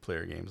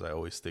multiplayer games I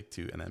always stick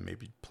to, and then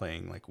maybe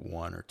playing like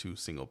one or two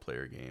single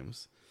player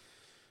games.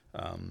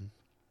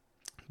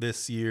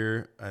 This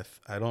year,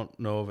 I don't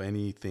know of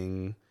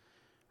anything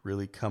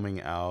really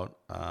coming out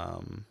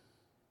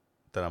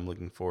that I'm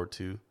looking forward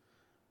to.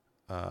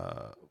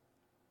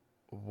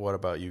 What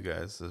about you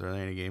guys? Is there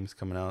any games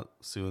coming out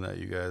soon that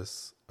you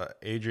guys,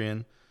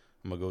 Adrian,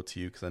 I'm gonna go to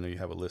you because I know you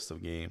have a list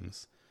of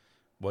games.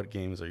 What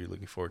games are you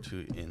looking forward to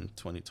in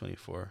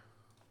 2024?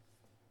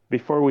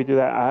 Before we do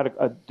that, I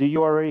had do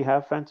you already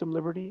have Phantom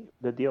Liberty,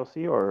 the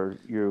DLC, or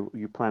you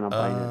plan on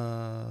buying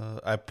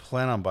it? I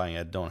plan on buying it.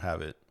 I don't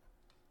have it.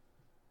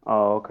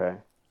 Oh, okay.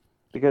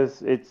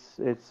 Because it's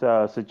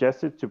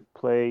suggested to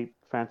play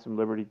Phantom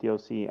Liberty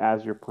DLC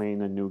as you're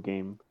playing a new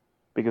game,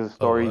 because the Oh,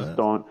 stories what?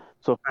 don't.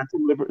 So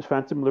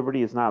Phantom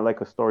Liberty is not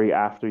like a story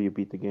after you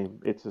beat the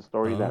game. It's a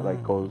story that like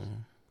Oh. goes.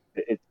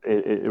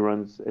 It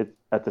runs it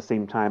at the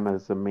same time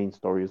as the main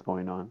story is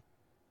going on.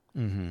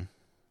 Mm-hmm.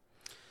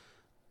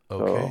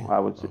 So Okay. Okay. I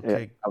would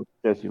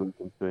suggest you look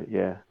into it.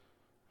 Yeah.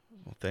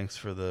 Well, thanks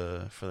for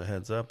the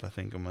heads up. I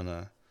think I'm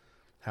gonna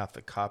have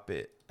to cop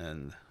it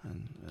and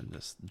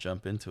just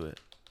jump into it.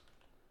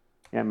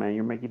 Yeah, man,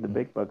 you're making the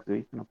big bucks, so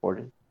you can afford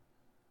it.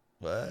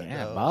 What?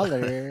 Yeah, No.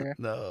 baller.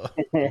 No.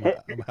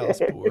 I'm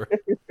house poor.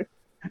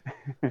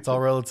 It's all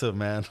relative,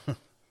 man.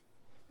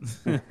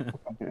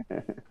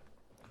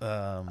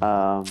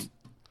 um.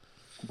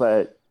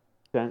 But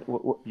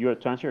to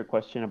answer your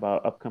question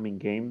about upcoming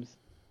games,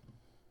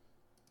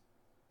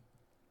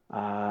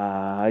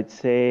 I'd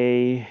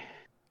say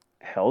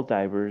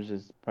Helldivers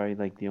is probably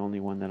like the only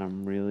one that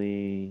I'm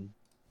really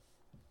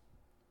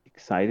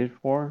excited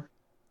for.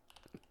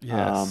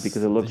 Yes.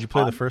 Because it looks Did you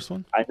play the fun. first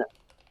one?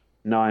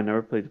 No, I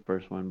never played the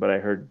first one, but I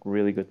heard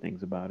really good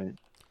things about it.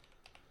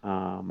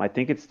 I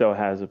think it still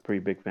has a pretty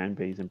big fan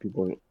base, and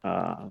people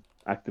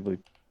actively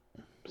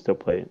still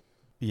play it.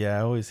 Yeah,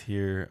 I always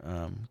hear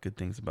good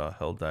things about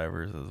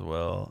Helldivers as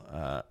well.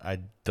 I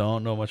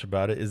don't know much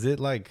about it. Is it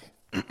like,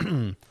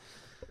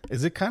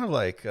 is it kind of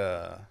like,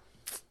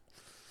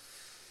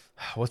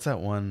 what's that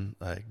one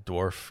like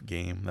dwarf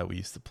game that we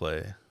used to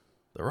play?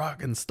 The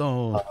Rock and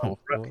Stone.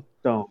 Rocket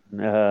Stone,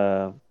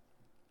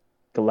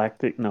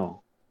 Galactic,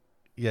 no,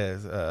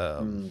 Yes,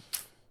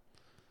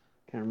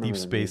 can't remember Deep the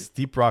Space, name.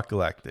 Deep Rock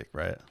Galactic,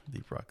 right?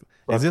 Deep Rock.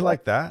 Is Rock it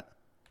like that?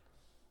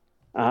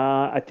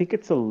 I think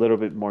it's a little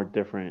bit more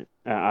different.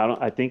 I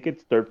don't. I think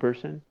it's third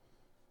person,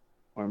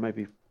 or it might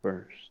be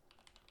first.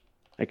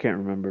 I can't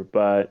remember,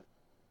 but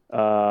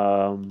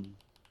um,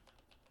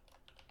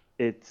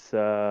 it's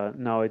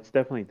no, it's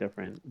definitely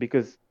different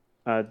because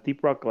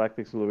Deep Rock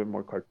Galactic is a little bit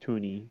more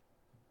cartoony,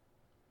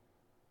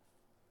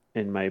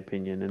 in my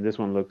opinion, and this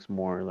one looks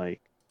more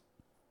like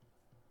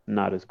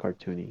not as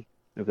cartoony,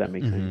 if that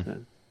makes any Mm-hmm.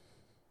 sense.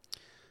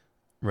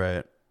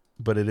 Right.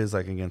 But it is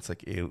like against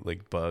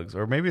like bugs,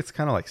 or maybe it's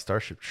kind of like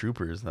Starship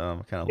Troopers. Now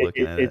I'm kind of It,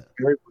 looking it, at it's it.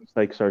 very much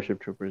like Starship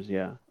Troopers,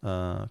 yeah.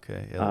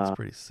 Okay, yeah, that's Uh,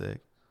 pretty sick.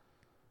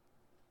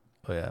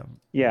 Oh yeah,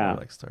 more yeah,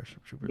 like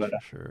Starship Troopers but for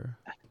sure.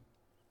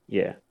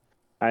 yeah.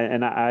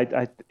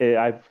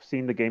 I've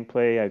seen the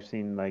gameplay. I've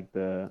seen like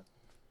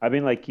I've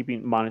been like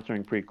keeping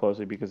monitoring pretty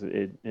closely because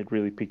it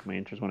really piqued my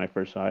interest when I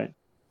first saw it.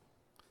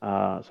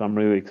 So I'm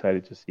really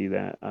excited to see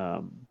that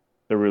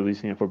they're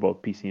releasing it for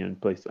both PC and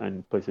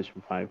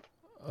PlayStation 5.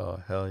 Oh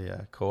hell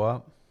yeah,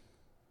 co-op.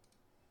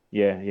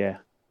 Yeah, yeah.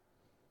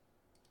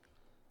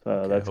 So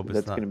Okay, I hope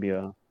it's that's not. gonna be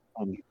a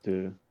fun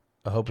to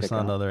I hope it's check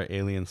not out. another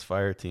Aliens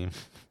Fire Team.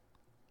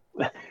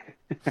 Yeah,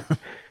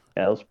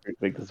 that was a pretty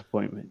big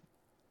disappointment.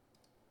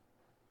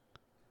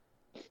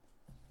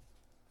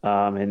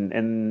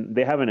 And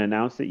they haven't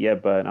announced it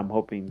yet, but I'm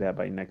hoping that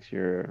by next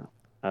year,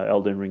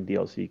 Elden Ring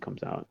DLC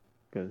comes out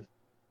because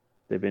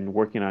they've been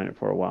working on it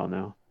for a while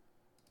now.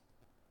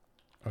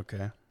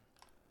 Okay,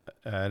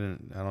 I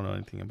don't know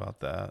anything about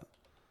that.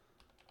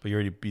 But you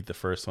already beat the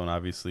first one,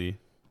 obviously.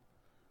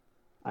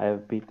 I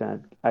have beat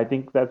that. I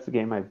think that's the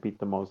game I've beat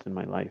the most in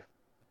my life.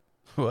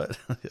 What?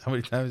 How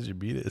many times did you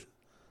beat it?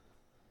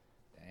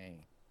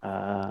 Dang.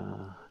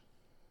 Uh,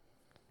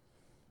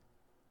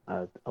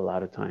 a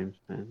lot of times,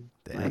 man.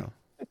 Like Damn.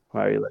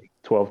 probably like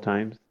 12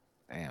 times.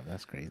 Damn,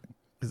 that's crazy.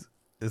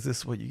 Is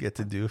this what you get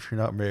to do if you're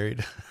not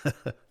married?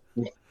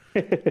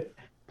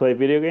 Play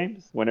video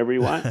games whenever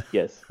you want.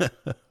 Yes.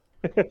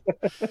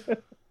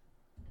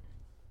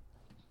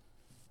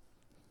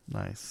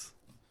 Nice.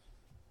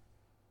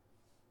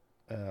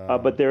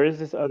 But there is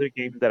this other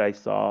game that I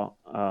saw.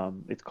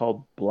 It's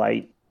called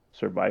Blight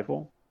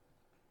Survival,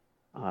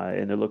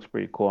 and it looks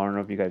pretty cool. I don't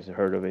know if you guys have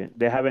heard of it.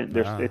 They haven't.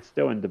 Nah. It's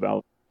still in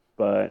development,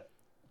 but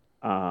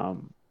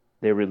um,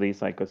 they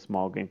released like a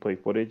small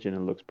gameplay footage, and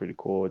it looks pretty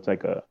cool. It's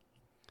like a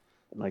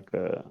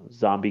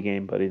zombie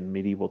game, but in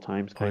medieval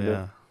times, Oh kind of.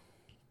 yeah.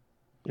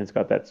 And it's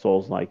got that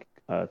Souls-like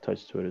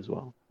touch to it as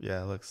well.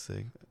 Yeah, it looks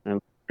sick. And it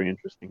looks pretty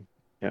interesting.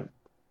 Yeah.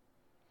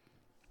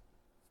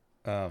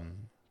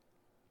 Um,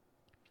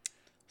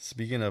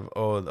 Speaking of,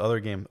 the other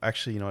game,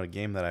 actually, you know what, a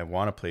game that I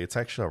want to play, it's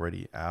actually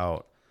already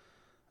out.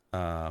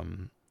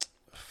 Um,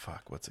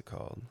 Fuck, what's it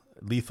called?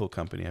 Lethal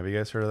Company. Have you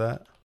guys heard of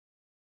that?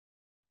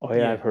 Oh yeah,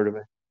 Yeah. I've heard of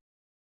it.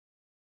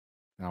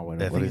 Now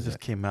I what think it is just it?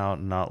 came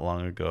out not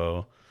long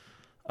ago.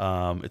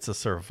 It's a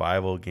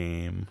survival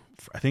game.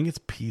 I think it's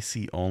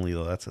PC only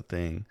though. That's a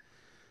thing.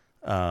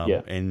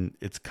 Yeah. And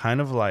it's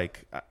kind of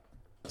like,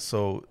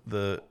 so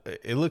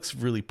it looks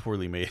really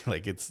poorly made.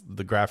 Like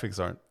the graphics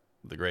aren't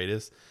the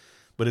greatest,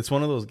 but it's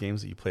one of those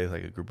games that you play with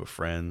like a group of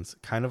friends,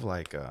 kind of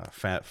like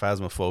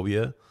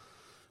Phasmophobia,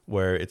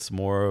 where it's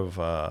more of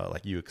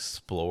like you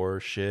explore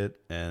shit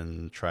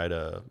and try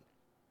to,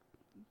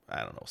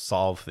 I don't know,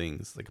 solve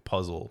things like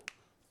puzzle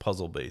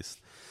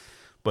based.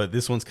 But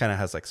this one's kind of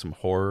has like some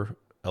horror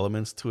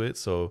elements to it.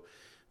 So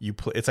you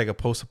play, it's like a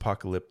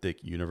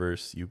post-apocalyptic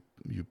universe. You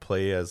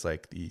play as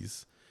like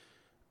these,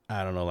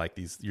 I don't know, like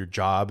these, your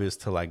job is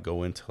to like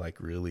go into like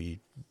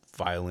really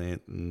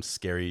violent and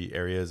scary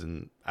areas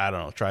and I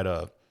don't know, try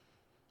to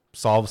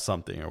solve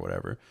something or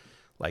whatever,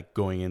 like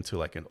going into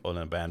like an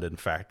abandoned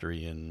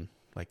factory and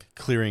like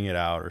clearing it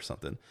out or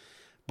something.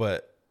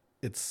 But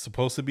it's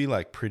supposed to be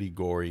like pretty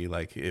gory.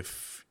 Like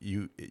if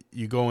you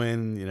go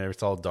in, you know,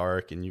 it's all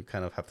dark and you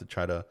kind of have to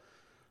try to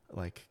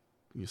like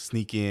you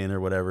sneak in or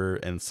whatever,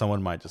 and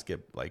someone might just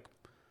get like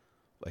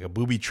a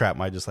booby trap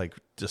might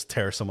just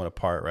tear someone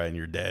apart, right, and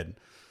you're dead.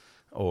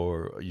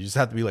 Or you just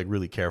have to be like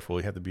really careful.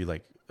 You have to be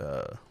like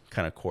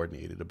kind of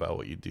coordinated about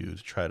what you do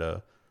to try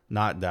to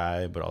not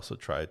die, but also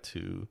try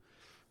to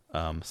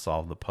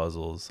solve the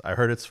puzzles. I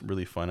heard it's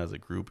really fun as a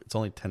group. It's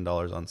only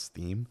 $10 on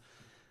Steam.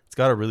 It's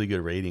got a really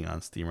good rating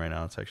on Steam right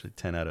now. It's actually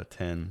 10 out of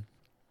 10.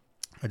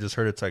 I just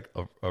heard it's like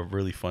a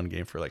really fun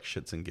game for like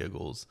shits and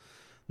giggles.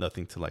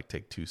 Nothing to like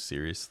take too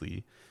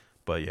seriously.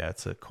 But yeah,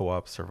 it's a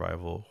co-op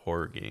survival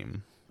horror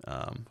game.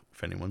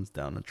 If anyone's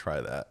down to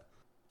try that.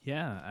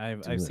 Yeah,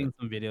 I've Do seen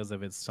some videos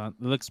of it. It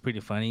looks pretty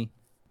funny.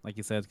 Like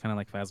you said, it's kind of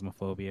like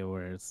Phasmophobia,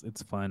 where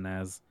it's fun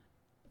as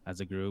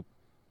a group.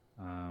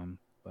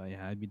 But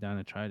yeah, I'd be down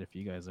to try it if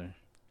you guys are.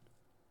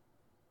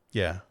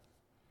 Yeah.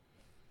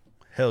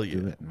 Hell yeah.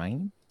 Do it,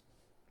 man.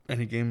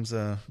 Any games,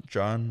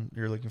 John,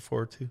 you're looking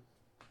forward to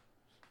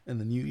in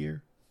the new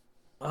year?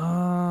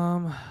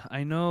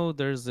 I know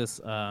there's this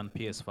on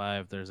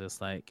PS5. There's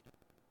this like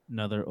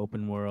another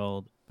open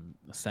world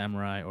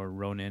samurai or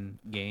Ronin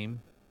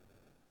game.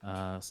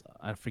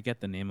 I forget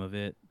the name of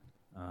it,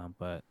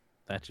 but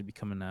that should be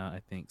coming out,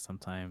 I think,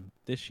 sometime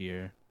this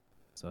year.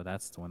 So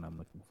that's the one I'm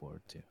looking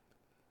forward to.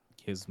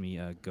 Gives me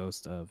a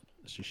Ghost of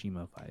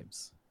Tsushima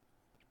vibes.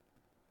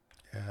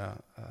 Yeah.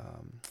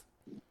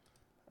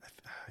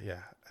 Yeah.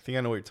 I think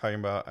I know what you're talking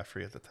about. I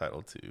forget the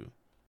title too.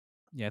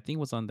 Yeah, I think it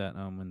was on that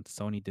when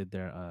Sony did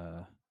their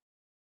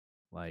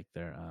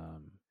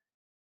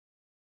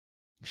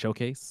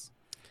showcase.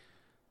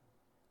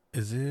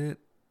 Is it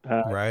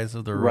Uh, Rise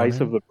of the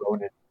Rise of Ronin? the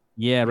Ronin.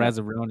 Yeah, Yeah. Rise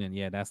of Ronin.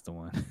 Yeah, that's the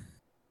one.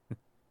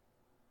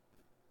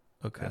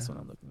 Okay. That's what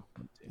I'm looking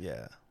forward to.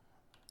 Yeah.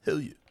 Hell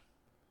yeah.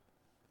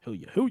 Hell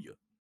yeah, hell yeah.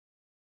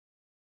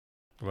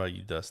 What about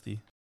you,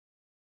 Dusty?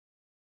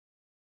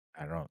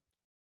 I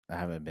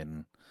haven't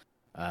been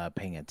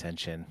paying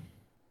attention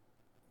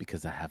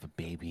because I have a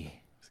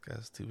baby. This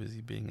guy's too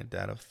busy being a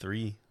dad of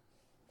 3.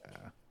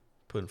 Yeah.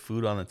 Putting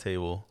food on the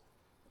table.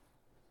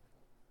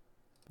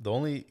 The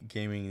only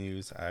gaming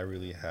news I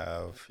really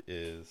have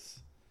is,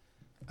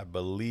 I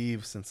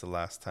believe since the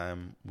last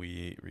time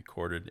we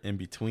recorded in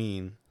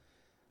between,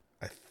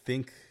 I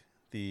think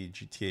the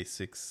GTA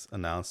 6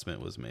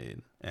 announcement was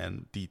made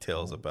and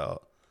details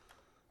about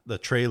the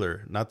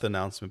trailer, not the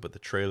announcement, but the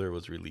trailer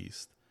was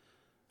released.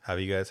 Have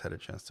you guys had a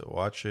chance to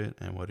watch it,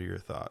 and what are your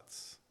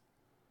thoughts?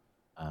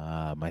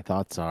 My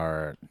thoughts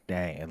are,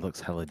 dang, it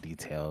looks hella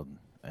detailed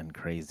and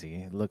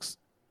crazy. It looks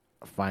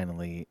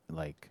finally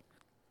like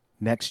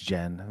next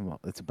gen. Well,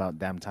 it's about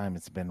damn time.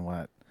 It's been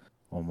what,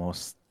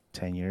 almost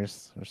 10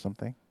 years or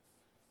something?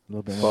 A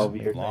little bit 12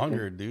 more. years.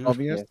 Longer, dude.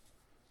 12 years?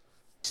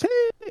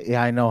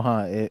 Yeah, I know,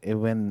 huh? It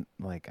went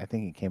like, I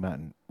think it came out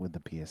with the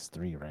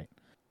PS3, right?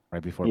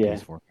 Right before Yeah.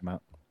 PS4 came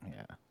out.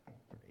 Yeah,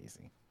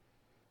 crazy.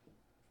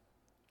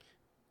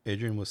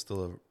 Adrian was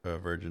still a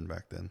virgin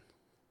back then.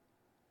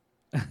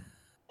 When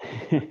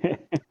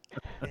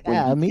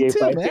Yeah, me GTA too,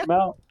 5 man. came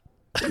out,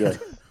 yes.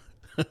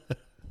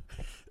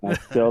 I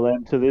still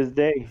am to this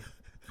day.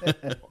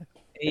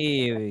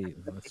 Hey,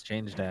 let's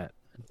change that.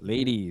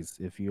 Ladies,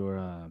 if you're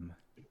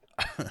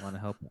want to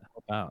help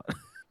out.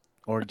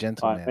 Or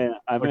gentleman.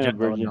 I'm Or in a oh,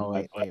 virgin no, in my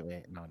wait, butt.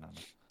 wait. No.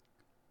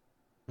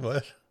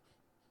 What?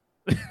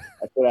 I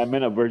said I'm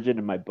in a virgin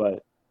in my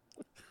butt.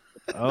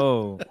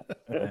 Oh,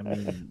 I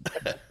mean,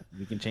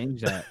 we can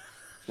change that.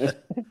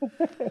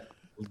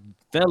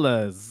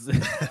 Fellas.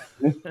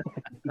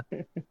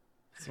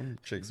 Some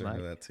chicks are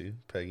into that too.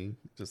 Pegging.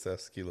 Just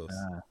ask Kilos.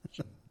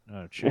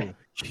 Oh, true.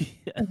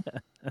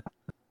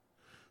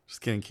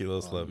 Just kidding,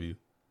 Kilos. Love you.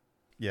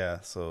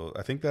 Yeah, so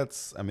I think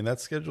that's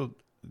scheduled.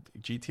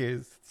 GTA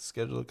is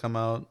scheduled to come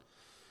out.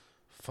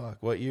 Fuck,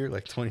 what year?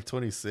 Like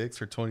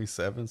 2026 or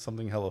 27?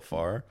 Something hella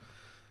far.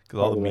 Because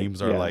all the Probably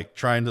memes are like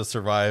trying to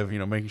survive,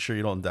 making sure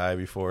you don't die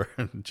before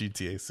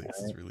GTA 6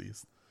 is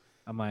released.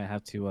 I might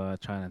have to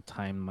try and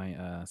time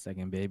my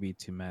second baby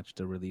to match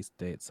the release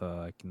date so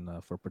I can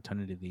for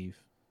paternity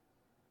leave.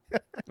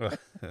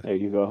 There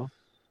you go.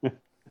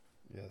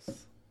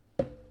 Yes.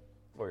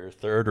 Or your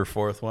third or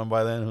fourth one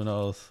by then, who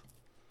knows?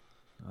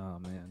 Oh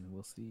man,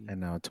 we'll see.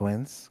 And now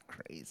twins?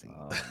 Crazy.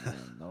 Oh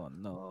man,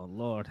 no,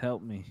 Lord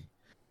help me.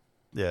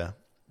 Yeah,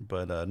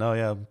 but no,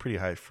 yeah, I'm pretty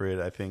hyped for it.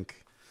 I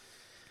think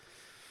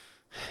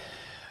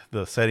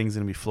the setting's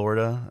gonna be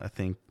Florida. I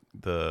think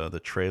the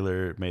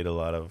trailer made a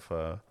lot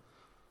of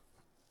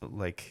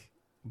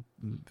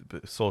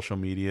social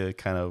media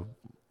kind of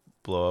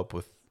blow up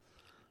with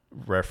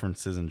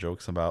references and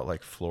jokes about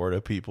like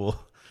Florida people.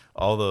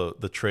 All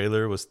the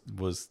trailer was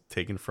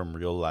taken from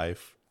real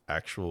life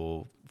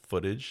actual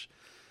footage.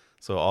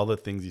 So all the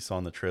things you saw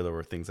in the trailer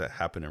were things that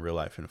happened in real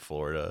life in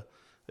Florida.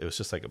 It was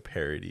just like a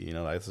parody,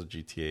 that's what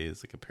GTA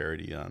is, like a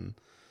parody on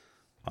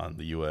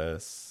the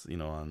US,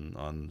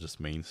 on just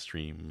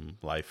mainstream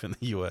life in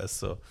the US.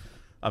 So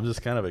I'm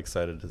just kind of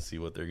excited to see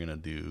what they're going to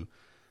do,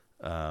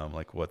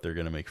 like what they're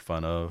going to make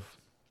fun of.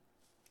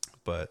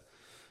 But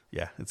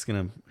yeah,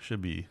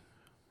 should be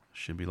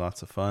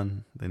lots of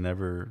fun.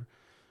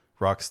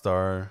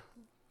 Rockstar,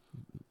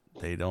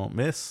 they don't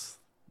miss.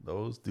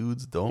 Those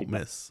dudes don't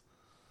miss.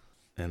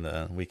 And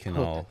we can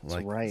all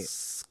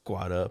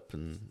squat up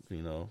and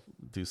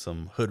do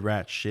some hood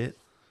rat shit.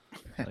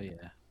 Oh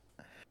yeah.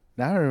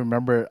 Now I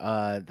remember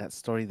that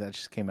story that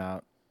just came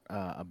out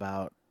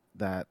about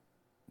that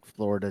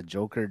Florida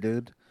Joker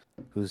dude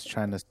who's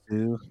trying to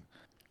sue.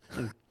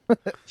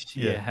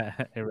 Yeah,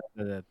 I read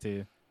that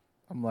too.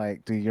 I'm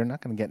like, dude, you're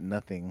not gonna get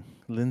nothing.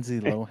 Lindsay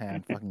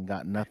Lohan fucking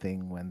got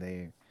nothing when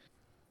they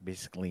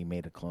basically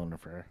made a clone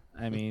of her.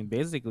 I mean,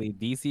 basically,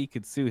 DC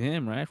could sue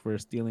him, right, for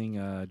stealing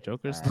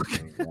Joker's look.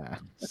 Exactly. Yeah.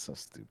 So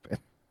stupid.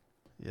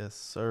 Yes,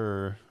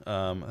 sir.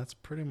 That's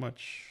pretty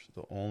much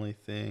the only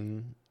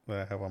thing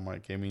that I have on my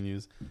gaming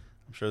news.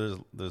 I'm sure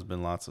there's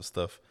been lots of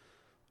stuff.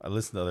 I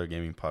listen to other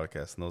gaming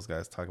podcasts, and those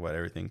guys talk about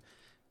everything.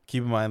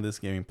 Keep in mind, this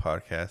gaming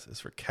podcast is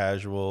for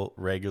casual,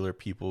 regular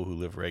people who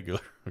live regular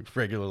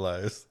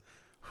lives,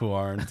 who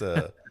aren't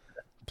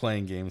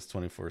playing games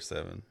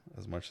 24/7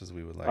 as much as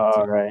we would like All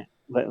to. right.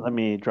 Let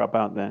me drop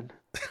out then.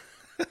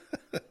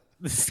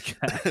 This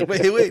guy.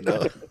 wait,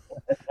 no.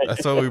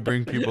 That's why we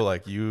bring people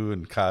like you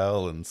and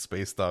Kyle and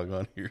Space Dog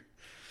on here.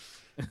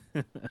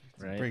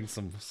 Right. Bring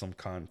some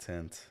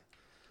content.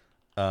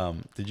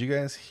 Did you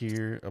guys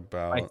hear Spice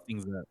about?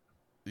 things up.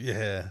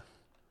 Yeah.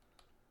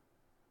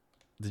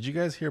 Did you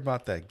guys hear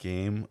about that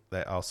game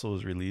that also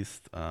was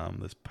released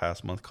this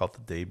past month called The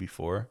Day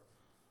Before?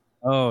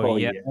 Oh, Oh,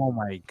 yeah. yeah. Oh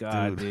my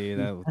god, dude.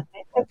 That was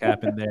what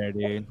happened there,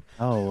 dude.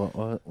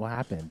 Oh, what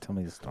happened? Tell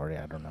me the story.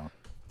 I don't know.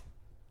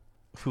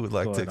 Who would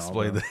like Go to ahead,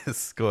 explain Aldo.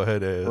 this? Go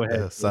ahead, Go ahead,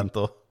 dude.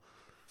 Santo.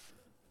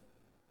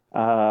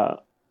 Uh,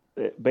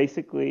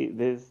 Basically,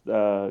 this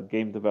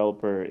game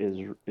developer is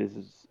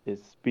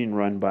being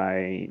run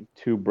by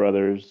two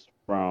brothers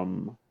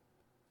from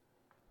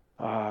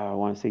I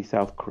want to say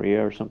South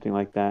Korea or something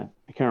like that.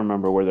 I can't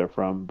remember where they're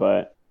from,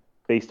 but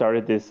they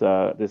started this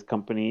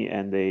company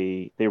and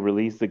they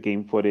released the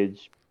game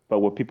footage. But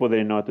what people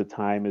didn't know at the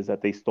time is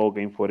that they stole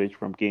game footage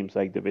from games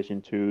like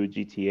Division 2,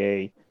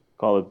 GTA,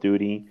 Call of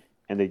Duty,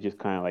 and they just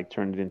kind of like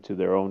turned it into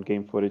their own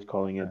game footage,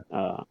 calling it.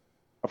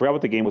 I forgot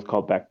what the game was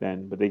called back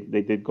then, but they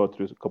did go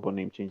through a couple of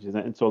name changes,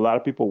 and so a lot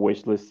of people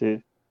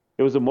wishlisted.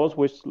 It was the most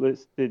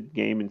wishlisted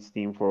game in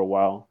Steam for a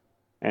while,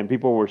 and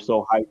people were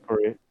so hyped for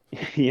it.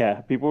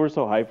 Yeah, people were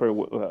so hyped for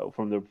it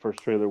from the first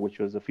trailer, which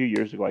was a few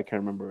years ago. I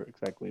can't remember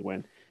exactly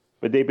when,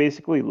 but they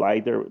basically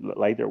lied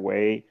their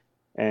way,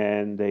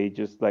 and they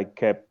just like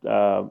kept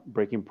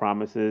breaking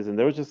promises. And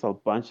there was just a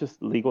bunch of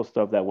legal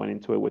stuff that went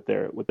into it with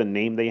the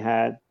name they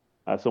had.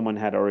 Someone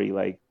had already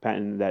like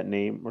patented that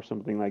name or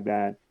something like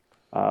that.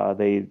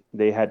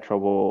 They had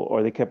trouble,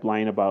 or they kept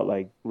lying about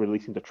like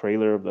releasing the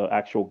trailer of the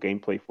actual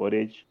gameplay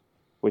footage,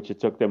 which it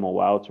took them a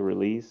while to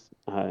release.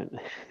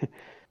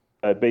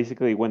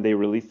 Basically, when they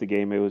released the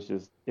game, it was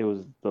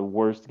the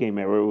worst game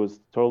ever. It was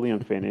totally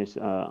unfinished,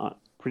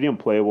 pretty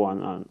unplayable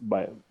on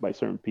by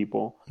certain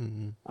people.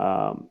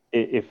 Mm-hmm.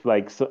 If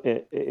like so,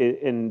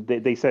 and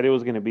they said it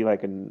was going to be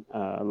like an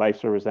live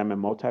service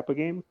MMO type of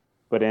game,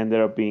 but it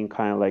ended up being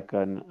kind of like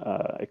an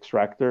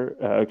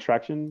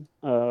extraction,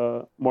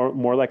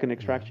 more like an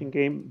extraction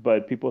game.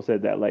 But people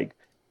said that like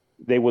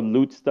they would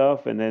loot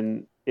stuff, and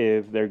then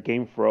if their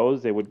game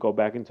froze, they would go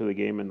back into the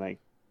game and like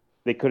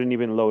they couldn't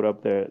even load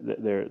up their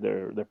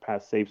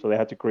past save, so they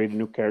had to create a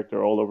new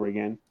character all over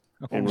again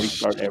and my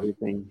restart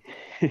everything.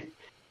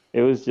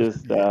 It was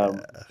just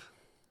so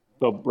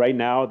right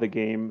now the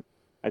game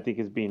I think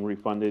is being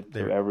refunded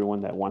to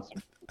everyone that wants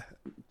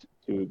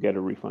to get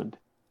a refund.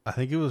 I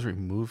think it was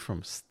removed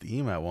from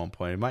Steam at one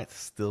point. It might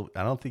still.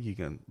 I don't think you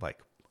can like.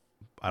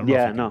 I don't know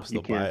if you can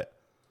still buy it.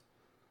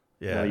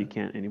 Yeah, No, you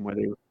can't anymore.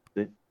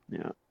 Yeah,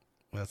 that's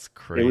it was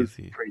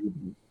crazy.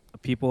 crazy.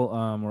 People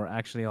were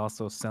actually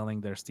also selling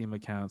their Steam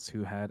accounts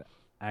who had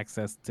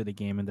access to the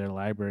game in their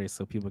library,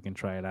 so people can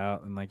try it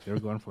out, and like they were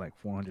going for like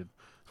 $400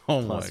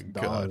 Oh plus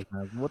my dollars. god!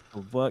 I was, what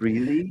the fuck?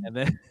 Really? And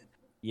then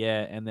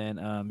yeah, and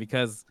then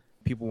because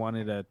people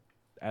wanted to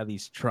at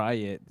least try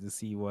it to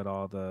see what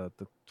all the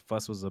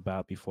fuss was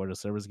about before the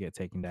servers get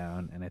taken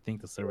down, and I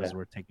think the servers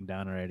were taken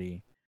down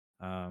already.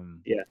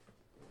 Yeah.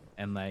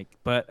 And like,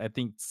 but I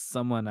think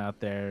someone out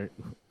there,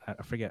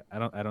 I forget, I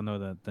don't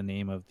know the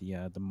name of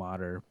the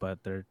modder, but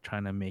they're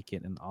trying to make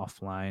it an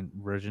offline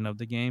version of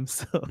the game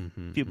so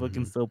people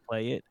can still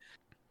play it.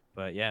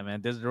 But yeah,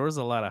 man, there was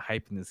a lot of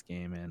hype in this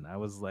game, and I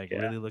was like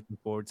really looking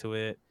forward to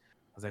it.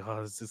 I was like,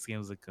 oh, this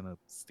game's like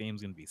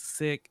Steam's gonna be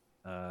sick.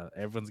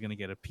 Everyone's gonna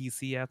get a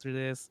PC after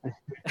this.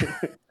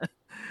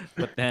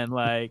 But then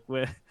like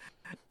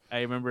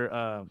I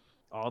remember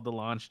all the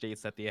launch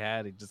dates that they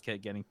had, it just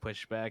kept getting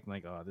pushed back. I'm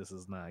like, oh, this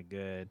is not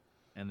good.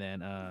 And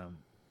then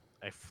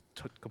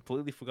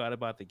completely forgot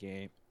about the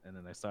game. And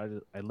then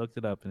I looked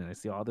it up, and then I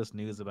see all this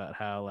news about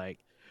how like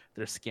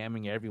they're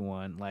scamming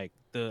everyone. Like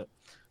the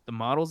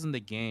models in the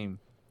game,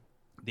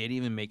 they didn't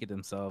even make it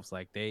themselves.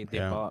 Like they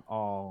bought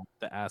all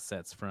the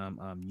assets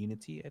from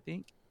Unity, I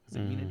think. Is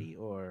it Unity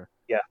or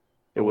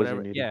It was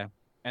whatever? Unity. Yeah.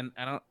 And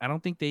I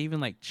don't think they even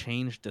like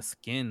changed the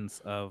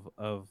skins of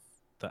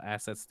the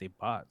assets they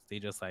bought. They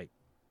just like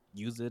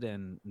use it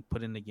and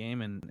put in the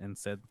game and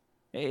said,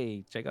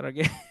 hey, check out our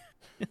game.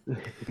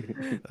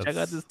 Check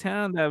out this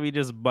town that we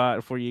just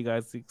bought for you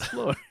guys to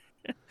explore.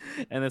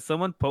 And then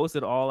someone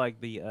posted all like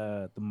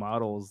the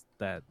models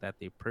that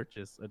they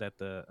purchased, or that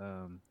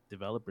the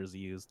developers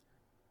used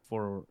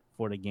for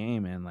the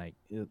game, and like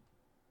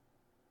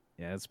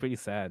yeah, it's pretty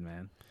sad,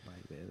 man.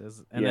 Like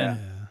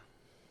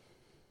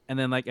and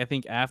then like I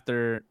think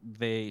after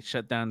they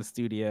shut down the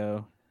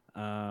studio,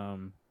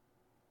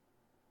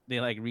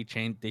 they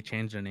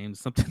changed their name to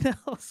something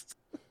else.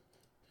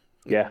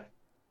 Yeah.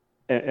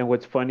 And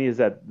what's funny is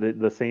that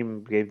the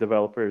same game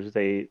developers,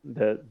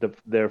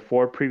 their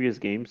 4 previous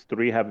games,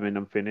 3 have been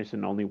unfinished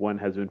and only 1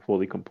 has been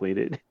fully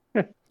completed.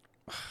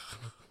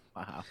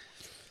 Wow.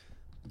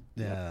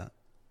 Yeah,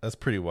 that's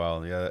pretty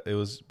wild. Yeah, it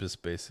was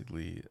just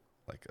basically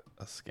like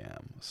a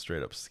scam, a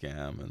straight up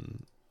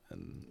scam,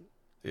 and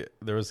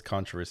there was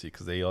controversy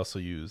because they also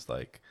used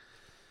like,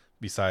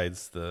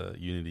 besides the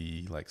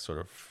Unity like sort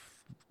of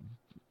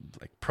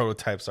like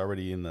prototypes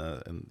already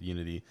in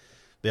Unity,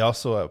 they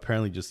also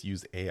apparently just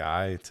used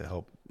AI to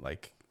help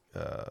like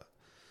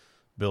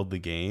build the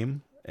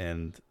game,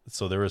 and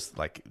so there was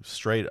like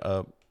straight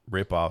up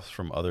rip-offs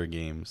from other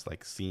games,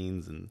 like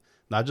scenes, and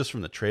not just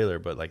from the trailer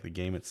but like the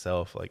game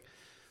itself. Like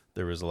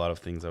there was a lot of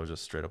things that was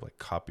just straight up like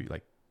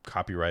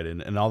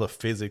copyrighted, and all the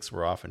physics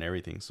were off and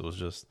everything, so it was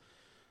just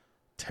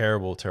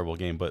terrible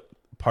game. But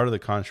part of the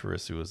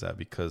controversy was that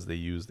because they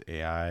used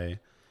AI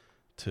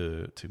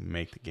to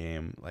make the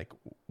game, like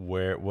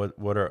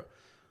what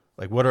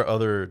are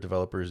other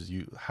developers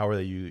how are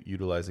they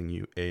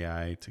utilizing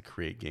AI to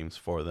create games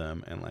for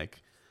them? And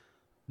like,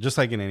 just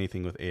like in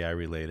anything with AI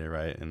related,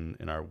 right,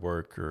 in our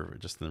work or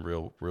just in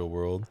the real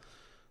world,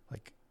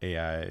 like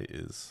AI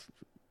is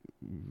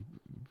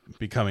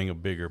becoming a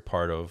bigger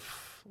part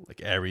of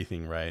like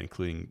everything, right,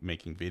 including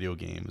making video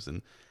games.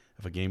 And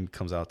if a game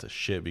comes out to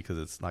shit because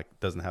it's like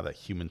doesn't have that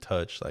human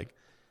touch, like,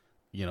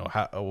 you know,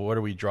 where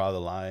do we draw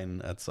the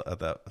line at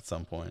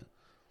some point?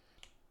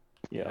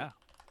 Yeah.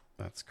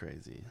 That's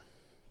crazy.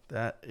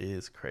 That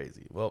is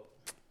crazy. Well,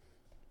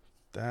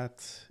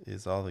 that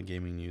is all the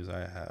gaming news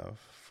I have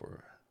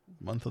for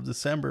month of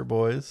December,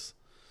 boys.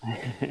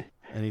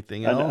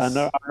 Anything else?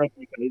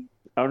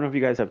 I don't know if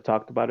you guys have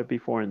talked about it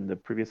before in the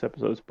previous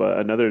episodes, but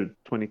another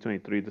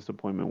 2023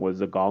 disappointment was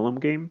the Gollum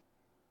game.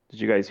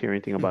 Did you guys hear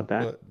anything about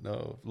that? What?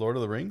 No. Lord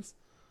of the Rings?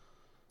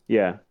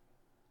 Yeah.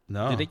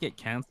 No. Did it get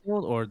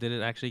canceled or did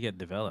it actually get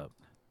developed?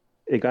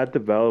 It got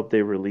developed,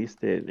 they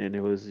released it, and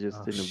it was just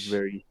Oh, in a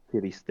very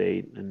shitty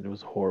state, and it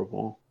was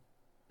horrible.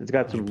 It's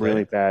got Did you some play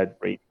really it? bad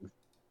ratings.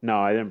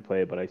 No, I didn't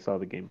play it, but I saw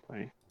the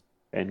gameplay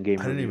and game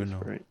I didn't even reviews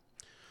know. for it.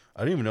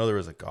 I didn't even know there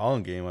was a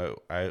Gollum game.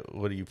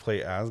 What do you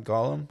play as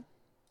Gollum?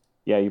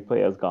 Yeah, you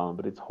play as Gollum,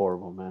 but it's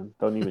horrible, man.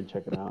 Don't even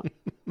check it out.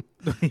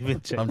 Don't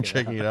even check I'm it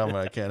checking it out,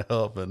 but I can't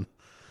help and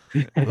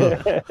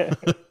help.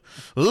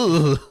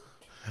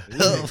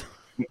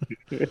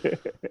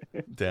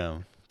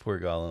 Damn, poor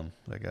Gollum.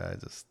 That guy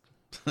just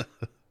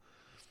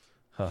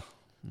huh.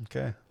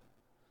 Okay.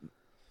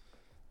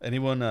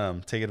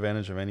 Anyone take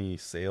advantage of any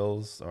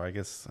sales? Or I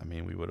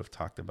mean we would have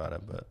talked about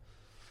it, but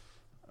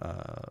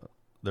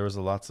there was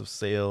lots of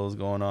sales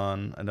going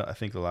on. I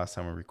think the last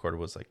time we recorded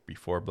was like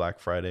before Black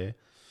Friday.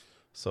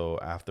 So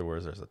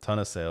afterwards, there's a ton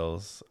of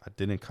sales. I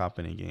didn't cop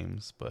any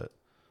games, but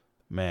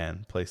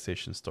man,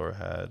 PlayStation Store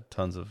had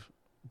tons of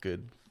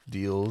good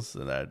deals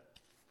that I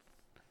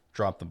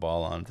dropped the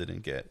ball on.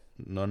 Didn't get.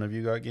 None of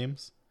you got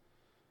games?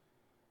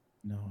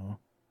 No.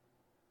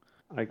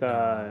 I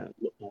got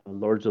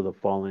Lords of the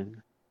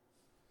Fallen.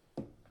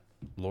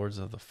 Lords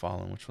of the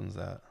Fallen. Which one's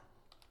that?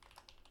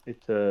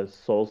 It's a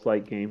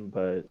Souls-like game,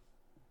 but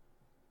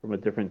from a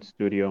different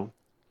studio.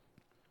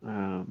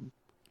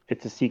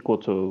 It's a sequel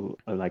to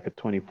like a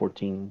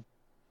 2014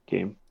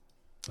 game.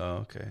 Oh,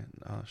 okay.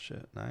 Oh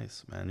shit,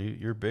 nice man.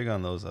 You're big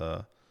on those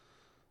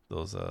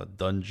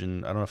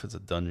dungeon. I don't know if it's a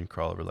dungeon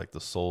crawler, but like the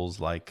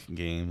Souls-like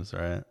games,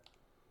 right?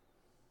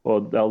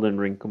 Well, Elden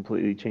Ring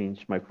completely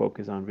changed my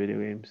focus on video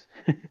games.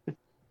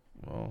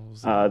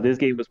 Well, This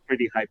game was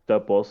pretty hyped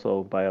up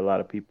also by a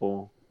lot of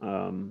people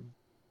when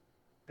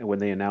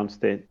they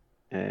announced it,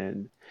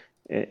 and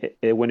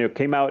when it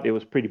came out, it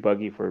was pretty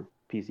buggy for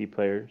PC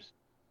players.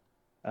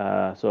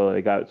 So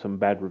it got some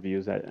bad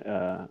reviews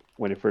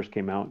when it first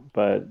came out.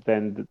 But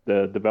then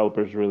the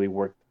developers really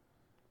worked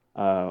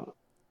on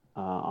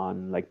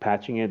like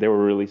patching it. They were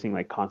releasing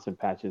like constant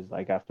patches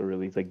like after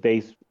release, like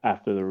days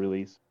after the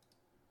release.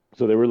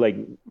 So they were like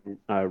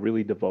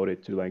really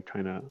devoted to like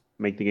trying to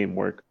make the game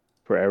work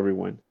for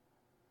everyone.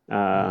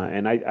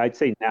 And I'd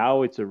say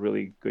now it's a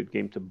really good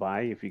game to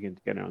buy if you can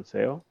get it on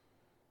sale.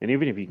 And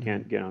even if you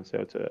can't get on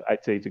sale,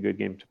 I'd say it's a good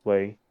game to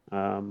play.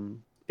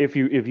 If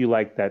you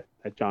like that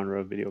genre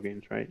of video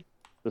games, right?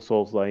 The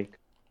Souls like,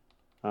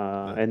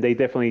 and they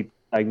definitely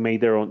like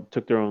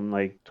took their own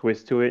like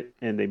twist to it,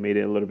 and they made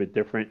it a little bit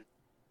different.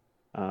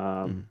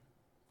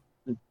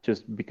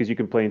 Just because you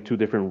can play in 2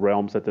 different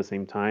realms at the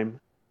same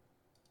time.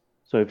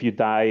 So if you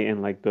die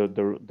in like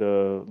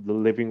the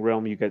living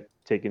realm, you get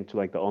taken to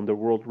like the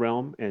underworld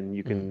realm, and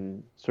you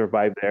can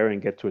survive there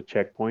and get to a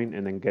checkpoint,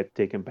 and then get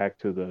taken back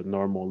to the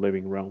normal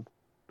living realm.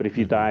 But if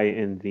you die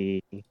in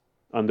the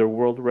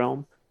underworld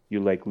realm, you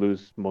like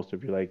lose most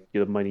of your like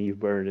the money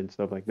you've earned and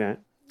stuff like that.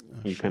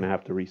 You kind of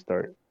have to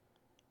restart.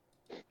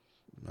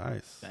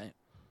 Nice. Dang.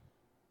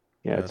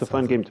 Yeah, it's a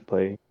fun game to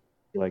play.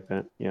 You like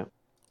that? Yeah.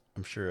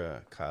 I'm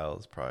sure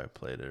Kyle's probably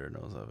played it or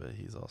knows of it.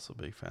 He's also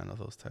a big fan of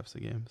those types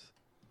of games.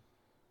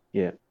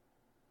 Yeah.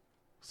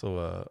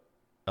 So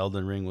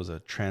Elden Ring was a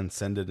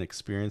transcendent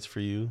experience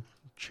for you.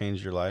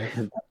 changed your life?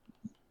 and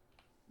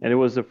it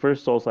was the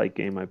first Souls-like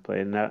game I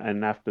played,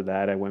 and after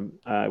that, I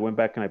went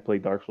back and I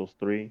played Dark Souls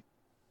 3,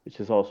 which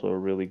is also a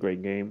really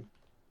great game.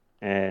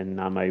 And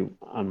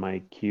on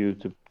my queue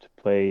to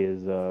play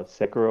is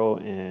Sekiro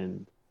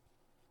and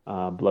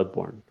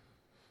Bloodborne,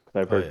 because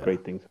I've Oh heard yeah.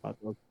 great things about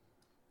those.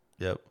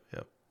 Yep.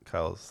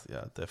 Kyle's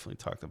definitely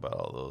talked about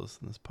all those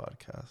in this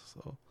podcast.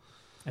 So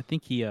I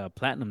think he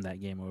platinumed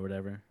that game or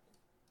whatever.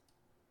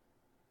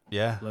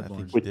 yeah, I Bloodborne.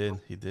 think Which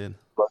he did.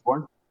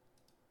 Bloodborne?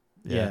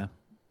 Yeah.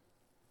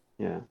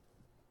 Yeah,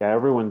 yeah.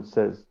 Everyone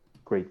says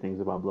great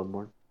things about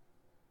Bloodborne.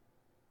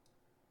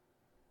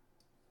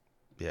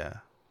 Yeah,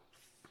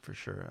 for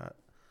sure.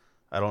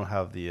 I don't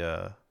have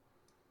the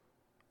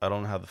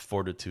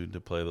fortitude to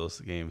play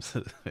those games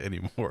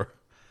anymore.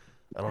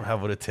 I don't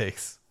have what it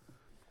takes.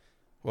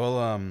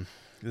 Well,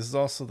 this is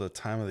also the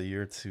time of the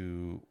year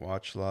to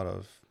watch a lot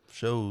of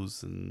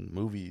shows and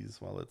movies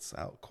while it's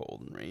out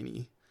cold and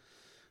rainy.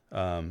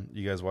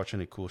 You guys watch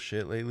any cool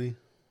shit lately?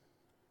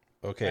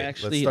 Okay,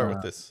 let's start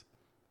with this.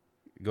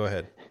 Go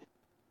ahead.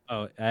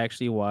 Oh, I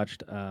actually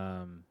watched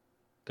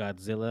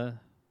Godzilla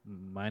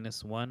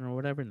 -1 or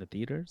whatever in the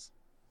theaters.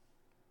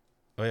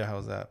 Oh yeah,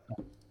 how's that?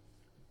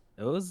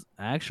 It was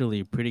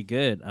actually pretty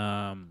good.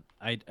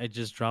 I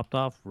just dropped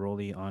off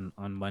Rolly on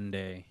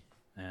Monday,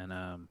 and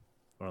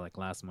or like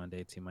last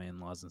Monday to my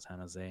in-laws in San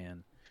Jose,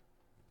 and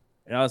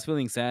I was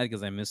feeling sad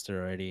because I missed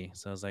her already.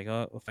 So I was like,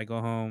 oh, if I go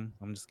home,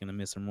 I'm just gonna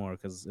miss her more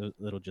because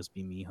it'll just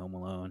be me home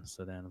alone.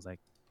 So then I was like,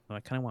 oh, I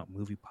kind of want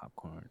movie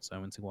popcorn. So I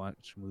went to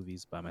watch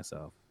movies by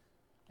myself,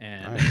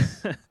 and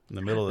Nice. In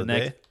the middle the of the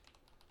next, day?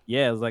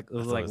 yeah, it was That's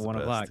like always the 1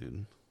 o'clock. best,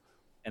 dude.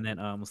 And then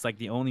it's like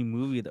the only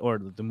movie or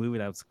the movie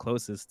that was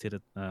closest to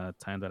the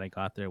time that I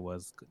got there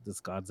was this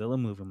Godzilla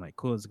movie. I'm like,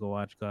 cool, let's go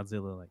watch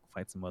Godzilla, like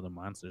fight some other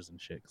monsters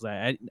and shit. Because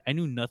I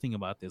knew nothing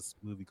about this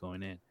movie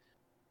going in.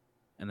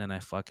 And then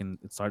it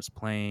starts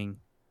playing.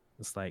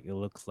 It's like it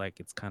looks like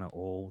it's kind of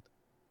old.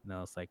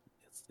 It's like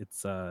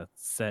it's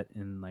set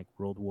in like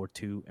World War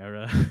II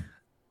era.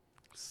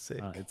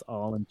 Sick. It's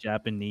all in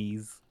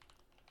Japanese.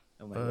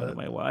 I'm like, what am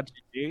I watching,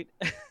 dude?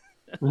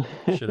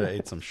 Should have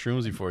ate some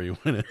shrooms before you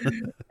went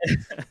in.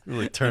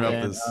 Really turn up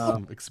this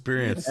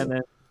experience.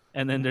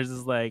 And then there's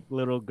this like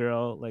little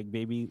girl, like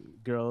baby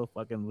girl,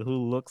 fucking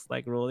who looks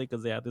like Rolly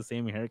because they have the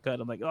same haircut.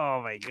 I'm like,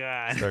 oh my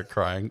god! Start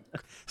crying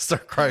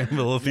in the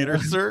middle of the theater,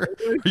 sir.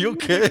 Are you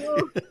okay?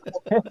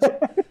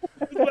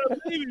 It's my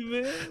baby,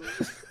 man.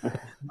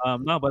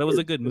 No, but it was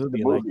a good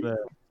movie. Like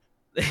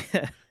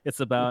it's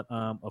about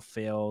a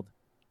failed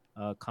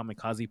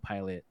kamikaze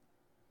pilot,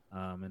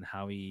 and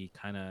how he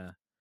kind of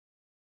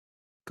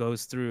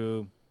goes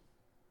through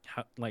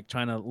like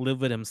trying to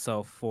live with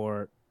himself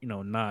for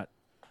not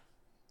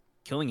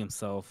killing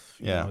himself,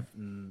 you Yeah.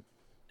 know,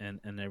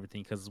 and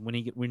everything. Because when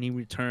he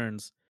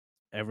returns,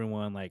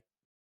 everyone like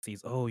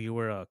sees, oh, you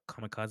were a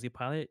kamikaze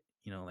pilot,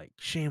 like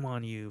shame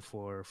on you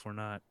for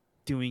not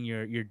doing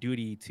your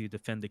duty to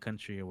defend the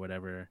country or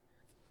whatever.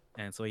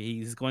 And so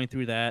he's going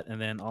through that, and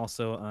then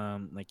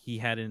also like he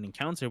had an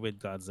encounter with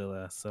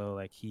Godzilla, so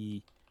like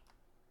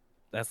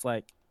that's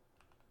like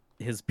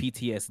his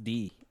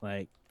PTSD,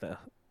 like the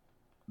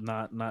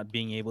not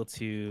being able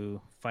to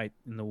fight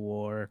in the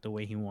war the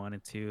way he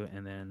wanted to,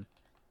 and then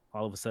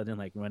all of a sudden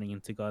like running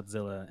into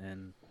Godzilla,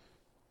 and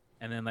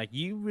then like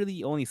you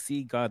really only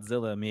see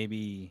Godzilla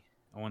maybe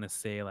I want to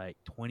say like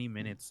 20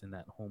 minutes in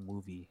that whole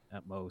movie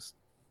at most,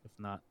 if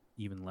not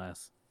even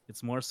less.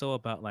 It's more so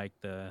about like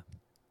the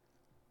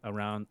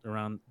around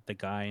the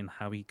guy and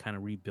how he kind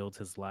of rebuilds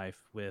his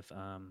life with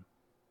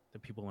the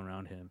people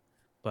around him.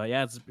 But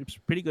yeah, it's a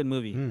pretty good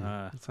movie.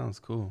 That sounds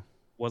cool.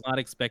 Was not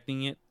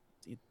expecting it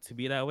to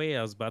be that way.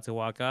 I was about to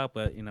walk out,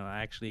 but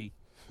I actually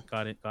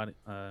got it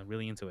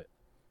really into it.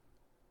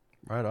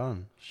 Right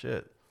on.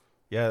 Shit.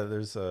 Yeah,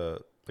 there's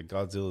the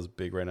Godzilla's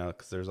big right now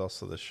because there's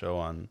also the show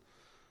on,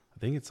 I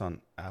think it's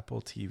on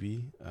Apple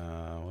TV.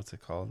 What's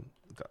it called?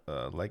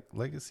 Like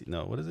Legacy?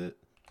 No, what is it?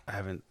 I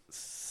haven't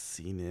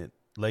seen it.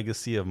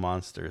 Legacy of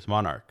Monsters,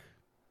 Monarch.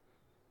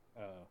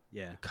 Oh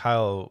yeah.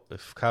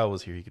 If Kyle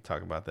was here, he could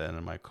talk about that,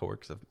 and my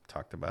coworkers have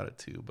talked about it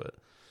too. But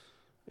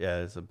yeah,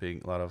 there's a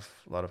lot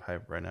of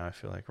hype right now. I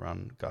feel like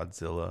around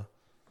Godzilla.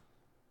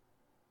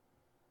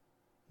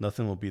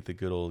 Nothing will beat the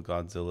good old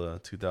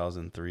Godzilla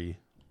 2003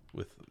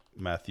 with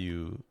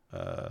Matthew.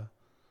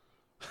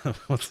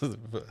 What's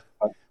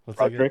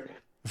Broderick?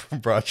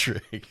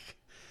 Broderick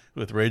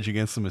with Rage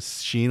Against the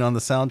Machine on the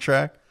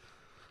soundtrack.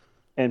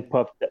 And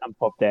Puff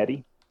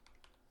Daddy.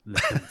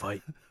 Let them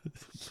fight.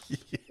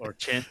 Or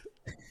Chin.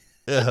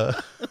 Yeah.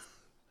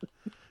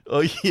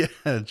 Oh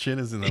yeah, Chin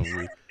is in the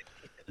movie.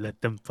 Let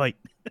them fight.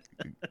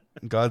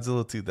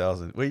 Godzilla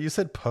 2000. Wait, you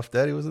said Puff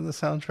Daddy was in the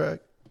soundtrack?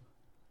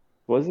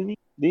 Wasn't he?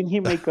 Didn't he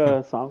make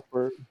a song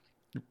for?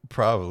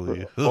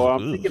 Probably. Oh,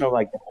 I'm thinking of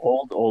like the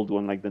old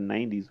one, like the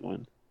 '90s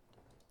one.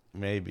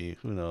 Maybe.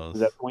 Who knows?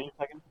 Is that the one you're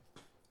talking?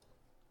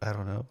 I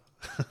don't know.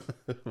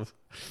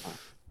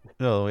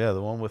 No, yeah,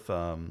 the one with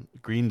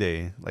Green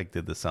Day like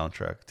did the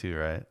soundtrack too,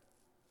 right?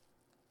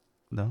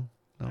 No,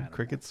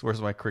 crickets.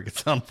 Where's my cricket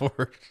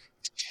soundboard?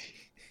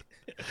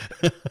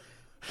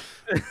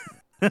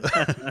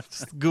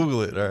 Just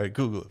Google it. All right,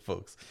 Google it,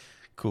 folks.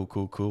 Cool.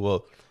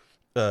 Well,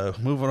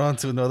 moving on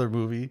to another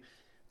movie.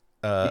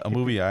 A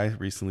movie I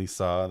recently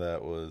saw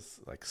that was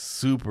like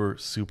super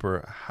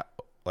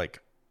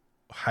like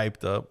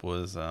hyped up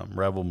was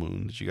Rebel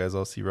Moon. Did you guys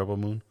all see Rebel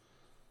Moon?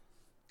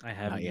 I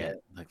haven't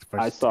yet. Like the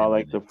I first saw 10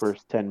 like the minutes.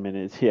 first 10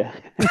 minutes. Yeah.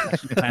 I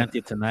should plan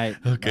it tonight.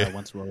 Okay.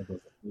 Once Roller goes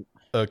to sleep.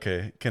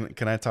 Okay.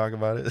 Can I talk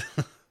about it?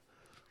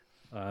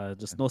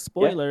 Just no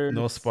spoilers.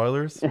 No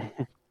spoilers?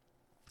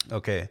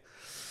 Okay.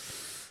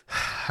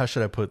 How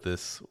should I put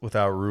this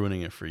without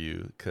ruining it for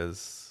you?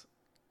 Because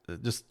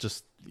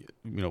just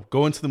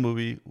go into the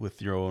movie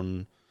with your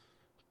own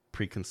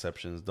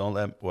preconceptions. Don't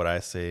let what I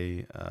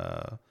say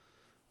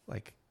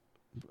like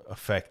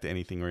affect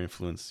anything or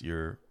influence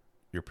your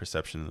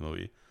perception of the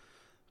movie.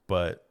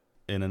 But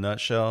in a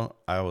nutshell,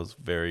 I was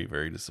very,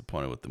 very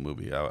disappointed with the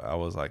movie. I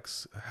was like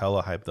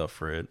hella hyped up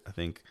for it. I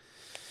think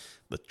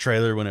the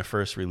trailer when it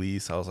first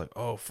released, I was like,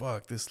 oh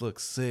fuck, this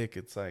looks sick.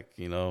 It's like,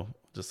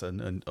 just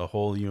a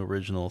whole new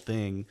original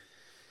thing.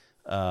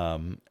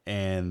 And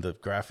the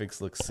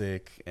graphics look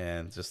sick,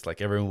 and just like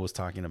everyone was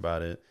talking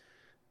about it.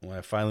 When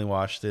I finally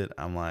watched it,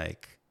 I'm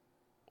like,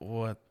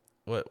 what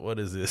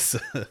is this?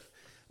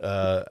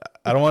 I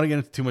don't want to get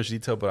into too much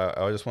detail, but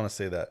I just want to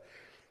say that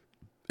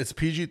it's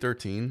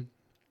PG-13,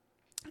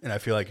 and I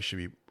feel like it should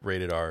be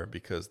rated R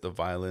because the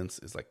violence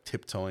is like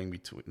tiptoeing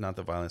between, not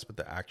the violence, but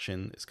the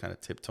action is kind of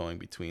tiptoeing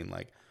between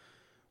like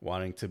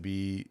wanting to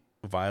be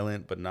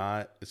violent but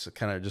not. It's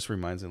kind of just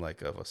reminds me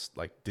like of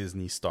like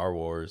Disney Star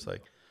Wars,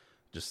 like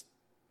just,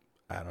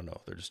 I don't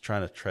know, they're just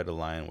trying to tread a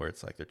line where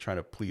it's like they're trying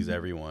to please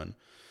everyone.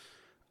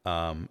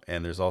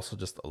 And there's also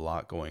just a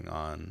lot going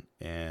on,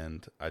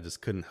 and I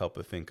just couldn't help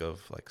but think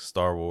of like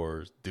Star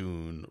Wars,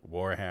 Dune,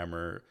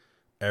 Warhammer,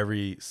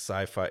 every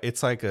sci-fi.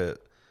 It's like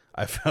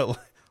I felt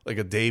like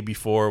a day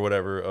before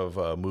whatever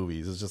of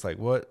movies. It's just like,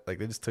 what? Like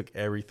they just took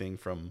everything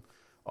from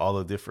all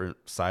the different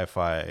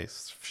sci-fi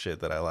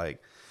shit that I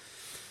like.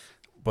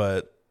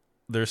 But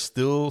there's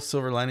still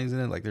silver linings in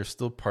it. Like there's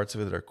still parts of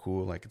it that are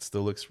cool. Like it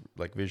still looks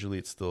like visually,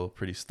 it's still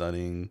pretty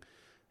stunning.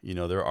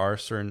 There are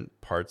certain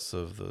parts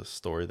of the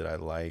story that I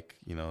like,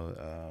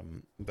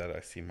 that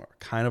I seem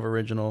kind of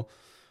original.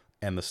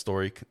 And the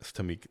story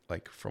to me,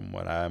 like from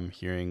what I'm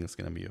hearing, it's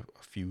going to be a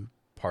few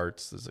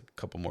parts. There's a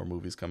couple more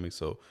movies coming.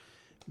 So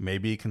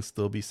maybe it can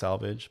still be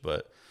salvaged,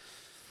 but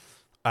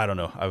I don't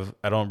know.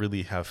 I don't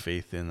really have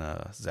faith in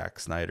Zack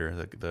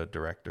Snyder, the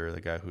director,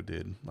 the guy who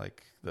did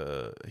like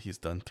he's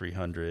done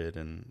 300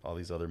 and all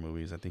these other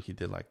movies. I think he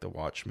did like The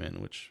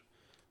Watchmen, which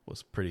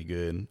was pretty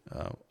good.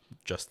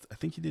 I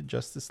think he did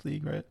Justice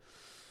League, right?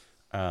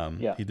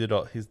 Yeah.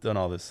 He's done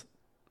all this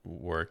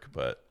work,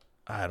 but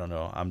I don't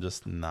know. I'm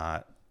just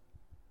not.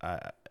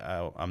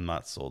 I'm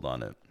not sold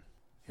on it.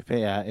 If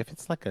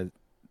it's like a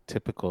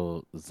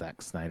typical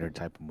Zack Snyder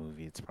type of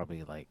movie, it's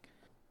probably like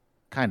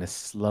kind of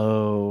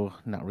slow,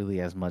 not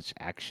really as much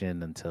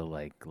action until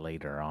like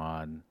later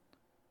on.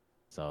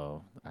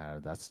 So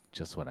that's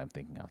just what I'm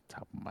thinking off the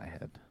top of my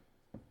head.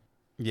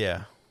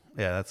 Yeah,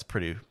 that's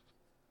pretty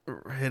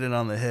hit it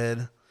on the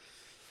head.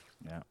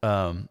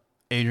 Yeah.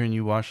 Adrian,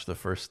 you watched the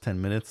first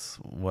 10 minutes.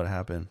 What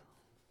happened?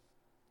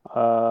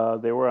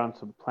 They were on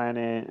some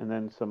planet, and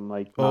then some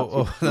like.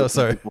 No,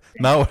 sorry.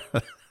 No.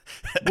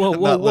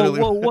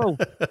 Whoa.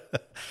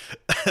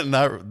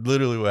 Not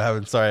literally what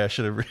happened. Sorry, I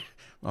should have.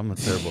 I'm a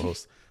terrible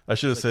host. I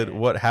should have said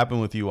what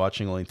happened with you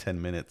watching only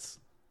 10 minutes.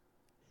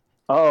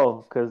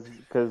 Oh, because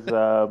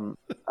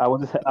I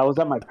was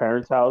at my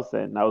parents' house,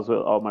 and I was with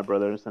all my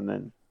brothers, and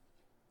then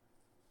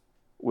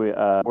we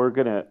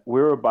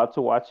were about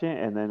to watch it,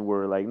 and then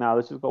we're like, nah,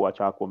 let's just go watch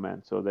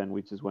Aquaman. So then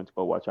we just went to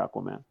go watch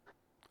Aquaman.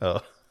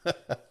 Oh.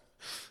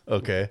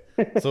 Okay.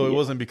 So it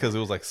wasn't because it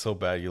was like so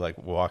bad you like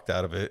walked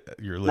out of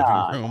your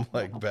living room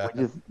like bad.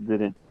 We just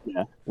didn't.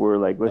 Yeah, we were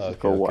like, let's just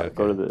go watch.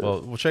 Go to the.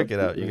 Well, we'll check it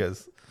out. You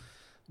guys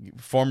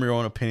form your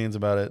own opinions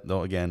about it.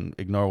 Don't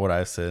ignore what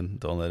I said.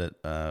 Don't let it.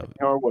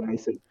 Ignore what I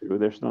said too.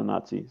 There's no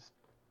Nazis.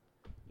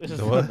 There's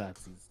no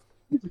Nazis.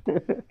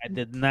 I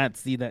did not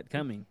see that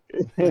coming.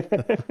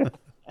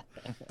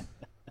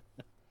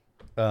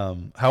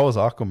 How was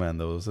Aquaman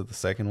though? Was it the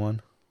second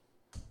one?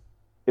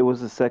 It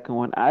was the second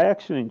one. I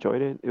actually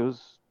enjoyed it. It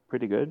was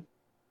pretty good.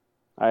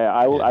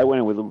 I went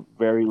in with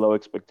very low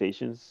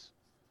expectations,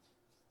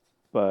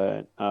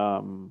 but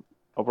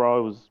overall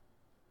it was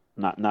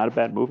not a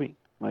bad movie.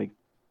 Like,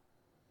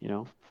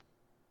 had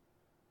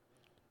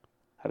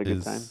a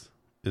good time.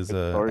 Is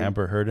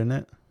Amber Heard in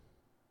it?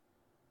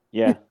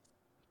 Yeah.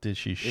 Did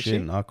she shit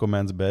in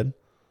Aquaman's bed?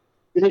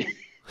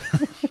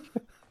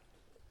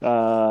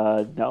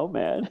 No,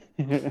 man.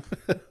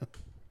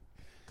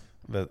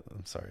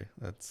 I'm sorry.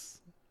 That's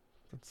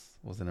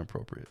wasn't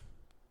appropriate.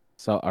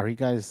 So are you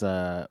guys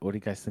what do you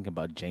guys think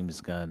about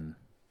James Gunn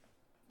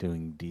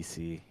doing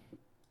DC?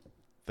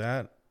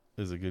 That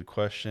is a good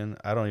question.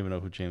 I don't even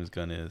know who James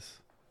Gunn is.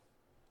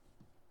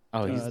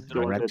 Oh, he's the The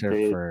one that director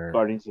did for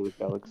Guardians of the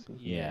Galaxy.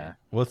 Yeah.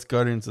 What's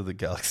Guardians of the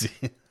Galaxy?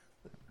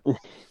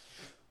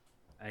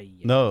 Ay,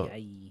 No.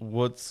 ay, ay.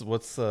 What's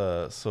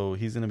so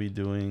he's gonna be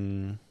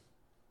doing.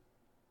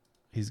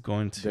 He's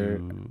going They're-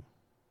 to.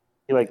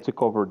 He like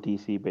took over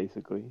DC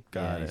basically.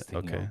 Got he's it.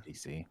 taking Okay. over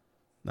DC.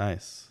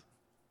 Nice.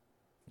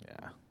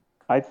 Yeah.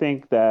 I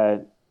think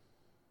that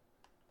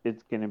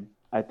it's gonna.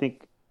 I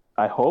think.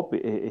 I hope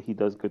he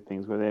does good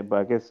things with it, but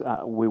I guess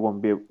we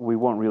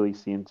won't really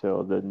see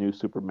until the new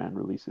Superman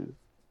releases.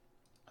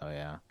 Oh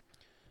yeah.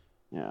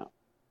 Yeah,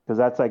 because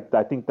that's like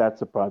I think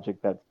that's a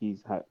project that he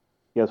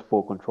has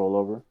full control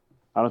over.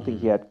 I don't think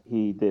Mhm.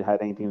 he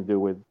had anything to do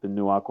with the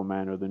new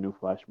Aquaman or the new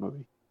Flash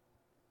movie.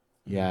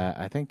 Yeah,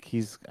 I think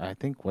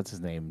what's his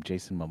name?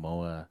 Jason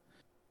Momoa.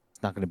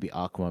 It's not going to be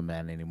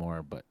Aquaman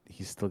anymore, but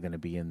he's still going to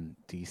be in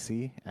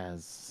DC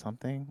as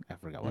something. I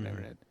forgot what I Mhm.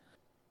 read.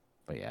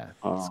 But yeah, it's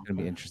Oh, going to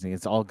be okay. interesting.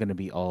 It's all going to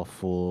be all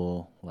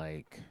full,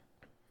 like,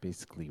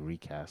 basically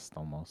recast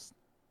almost,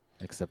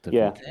 except a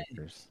Yeah. few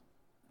characters.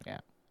 Yeah.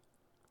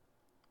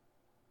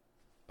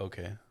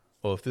 Okay.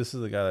 Well, if this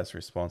is the guy that's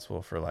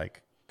responsible for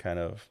like kind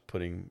of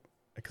putting,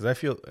 because I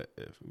feel,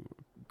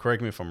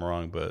 correct me if I'm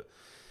wrong, but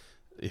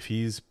if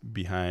he's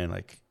behind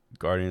like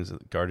Guardians of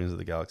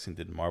the Galaxy and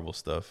did Marvel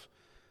stuff,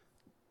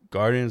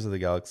 Guardians of the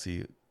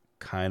Galaxy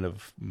kind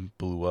of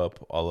blew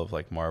up all of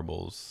like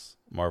Marvel's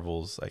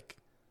like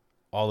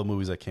all the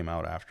movies that came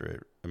out after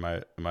it. Am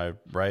I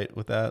right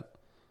with that?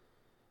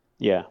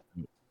 Yeah.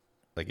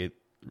 Like it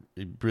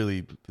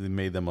really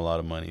made them a lot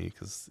of money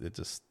because it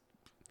just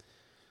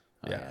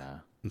Oh, yeah. yeah.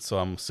 And so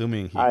I'm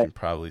assuming he I can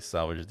probably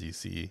salvage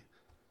DC.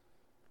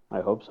 I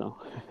hope so.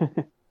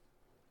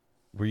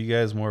 Were you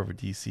guys more of a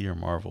DC or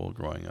Marvel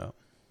growing up?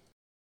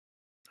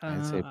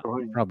 I'd say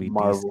Probably probably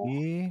Marvel.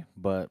 DC,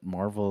 but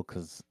Marvel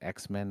because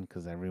X-Men,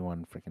 because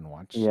everyone freaking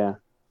watched Yeah,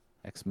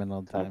 X-Men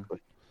all the time.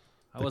 exactly.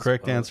 I The was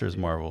correct both, answer is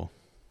dude. Marvel.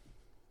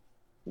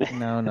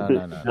 No. No,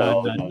 no,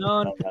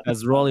 no.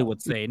 As Rolly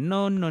would say,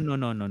 no.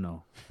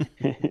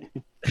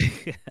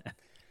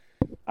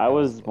 I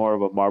was more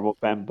of a Marvel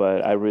fan,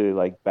 but I really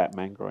liked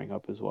Batman growing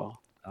up as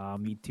well.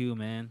 Me too,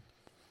 man.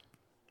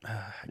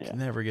 I Yeah. can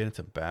never get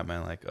into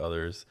Batman like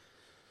others,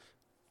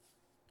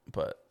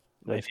 but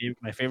My You're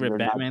favorite not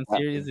Batman Batman.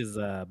 series is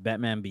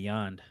Batman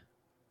Beyond.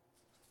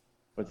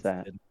 What's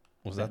That's that? good.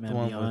 was that the Batman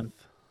one Beyond.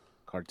 with?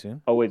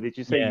 Cartoon. Oh wait, did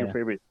you say your Yeah.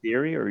 favorite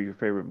theory or your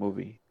favorite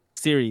movie?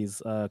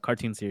 Series,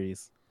 cartoon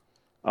series.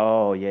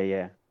 Oh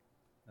yeah.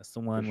 That's the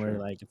one where sure.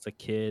 like it's a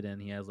kid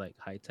and he has like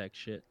high tech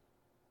shit.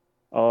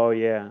 Oh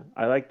yeah,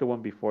 I like the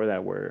one before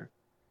that where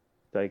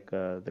like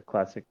the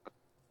classic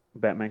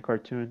Batman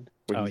cartoon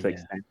where Oh he's like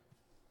yeah. standing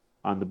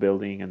on the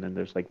building and then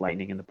there's like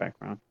lightning in the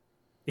background.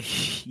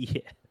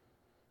 Yeah.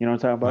 You know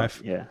what I'm talking My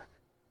about? Yeah.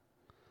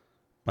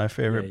 my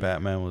favorite Yeah.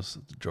 Batman was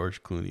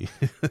George Clooney.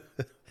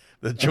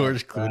 The Oh,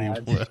 George Clooney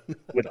God. one.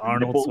 With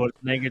Arnold Nipples.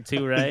 Schwarzenegger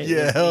too, right?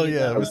 Yeah, hell He's,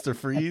 yeah, Mr.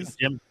 Freeze.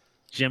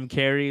 Jim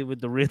Carrey with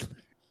the Riddler.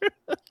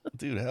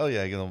 Dude, hell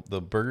yeah, you know, the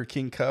Burger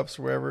King cups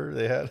wherever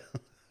they had.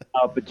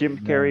 But Jim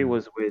Carrey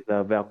was with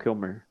Val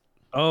Kilmer.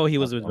 Oh, he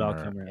was with Val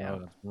Kilmer, Kilmer. yeah.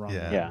 Oh, wrong.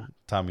 Yeah. Yeah.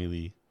 Tommy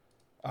Lee.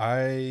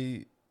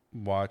 I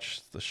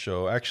watched the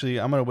show. Actually,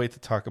 I'm gonna wait to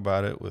talk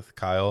about it with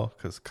Kyle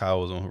because Kyle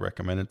was the one who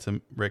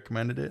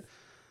recommended it.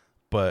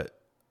 But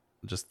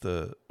just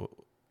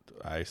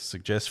I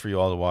suggest for you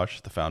all to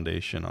watch The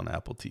Foundation on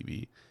Apple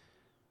TV.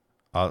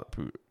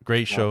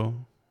 Great show.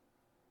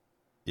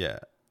 Yeah,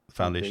 The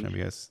Foundation.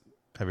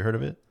 Have you heard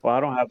of it? Well, I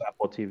don't have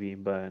Apple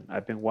TV, but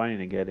I've been wanting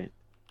to get it.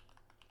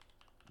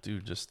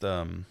 Dude, just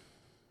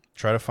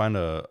try to find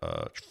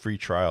a free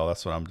trial.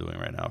 That's what I'm doing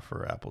right now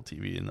for Apple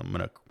TV, and I'm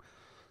gonna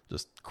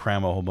just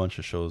cram a whole bunch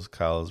of shows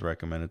Kyle has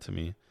recommended to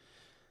me.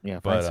 Yeah,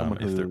 find But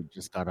someone if they're who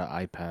just got an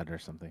iPad or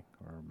something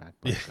or a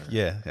MacBook. Or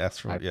yeah, that's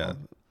for yeah,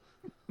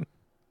 iPhone.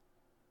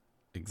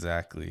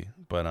 exactly.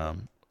 But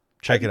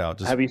check it out.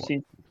 Just Have you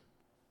seen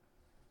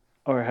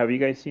or have you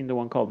guys seen the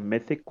one called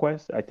Mythic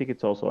Quest? I think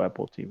it's also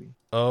Apple TV.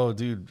 Oh,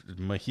 dude,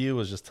 Mahia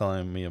was just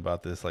telling me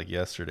about this like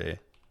yesterday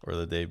or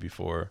the day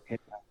before.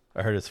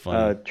 I heard it's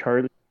funny.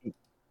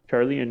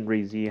 Charlie and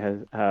Ray Z has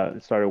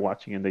started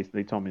watching and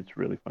they told me it's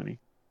really funny.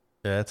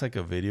 Yeah, it's like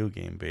a video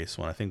game based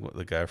one. I think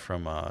the guy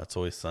from It's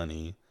Always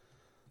Sunny.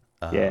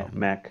 Yeah,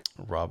 Mac.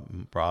 Rob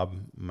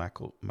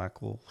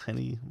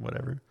McElhenney,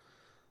 whatever.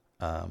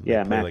 They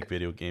Yeah, play Mac. like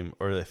video game,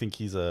 or I think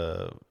he's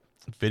a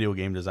video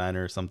game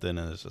designer or something,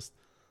 and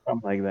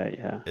Something like that,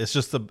 yeah. it's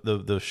just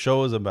the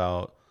show is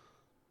about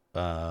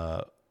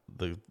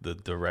the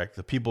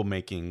people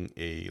making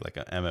like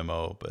an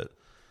MMO, but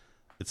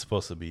it's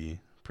supposed to be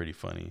pretty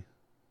funny.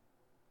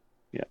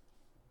 Yeah.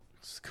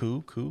 It's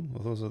cool.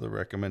 Well, those are the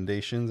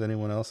recommendations.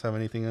 Anyone else have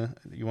anything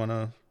you want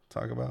to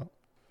talk about?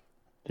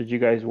 Did you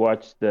guys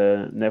watch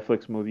the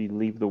Netflix movie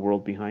Leave the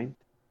World Behind?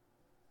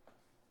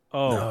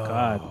 Oh No.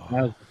 God,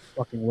 that was a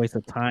fucking waste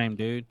of time,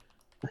 dude.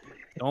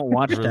 Don't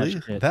watch Really?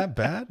 that shit. That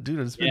bad? Dude,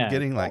 it's been Yeah.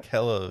 getting like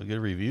hella good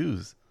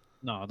reviews.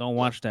 No, don't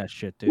watch that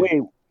shit, dude.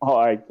 Wait, all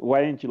right. Why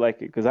didn't you like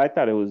it? Because I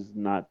thought it was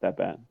not that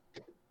bad.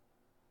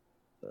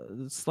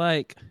 It's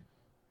like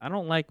I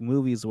don't like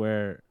movies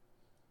where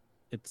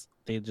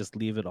they just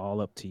leave it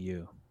all up to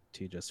you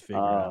to just figure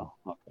out.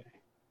 Okay.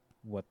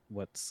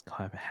 what's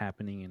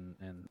happening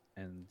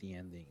and the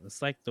ending.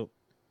 It's like the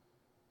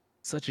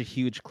such a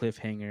huge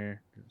cliffhanger.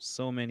 There's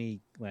so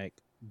many like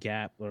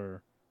gap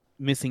or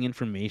missing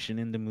information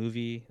in the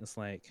movie. It's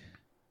like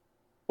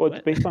Well, it's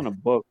what? based on a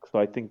book, so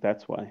I think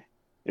that's why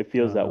it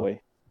feels that Uh,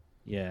 way.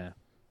 yeah,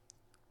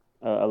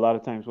 A lot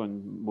of times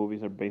when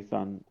movies are based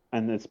on,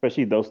 and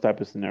especially those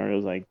type of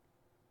scenarios, like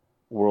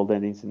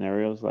world-ending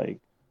scenarios, like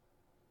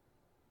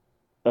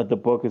the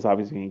book is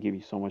obviously going to give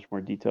you so much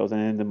more details,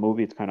 and in the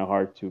movie, it's kind of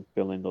hard to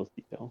fill in those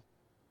details.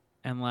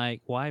 and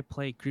like why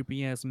play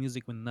creepy ass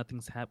music when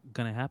nothing's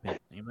gonna happen?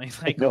 I mean,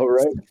 I like know,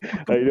 what's right? the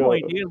I fucking know.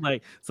 point, dude?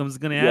 Like something's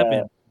gonna Yeah,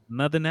 happen,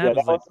 nothing yeah, that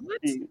happens. Like was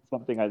what?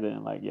 something I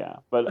didn't like. Yeah,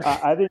 but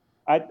I didn't.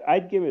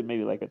 I'd give it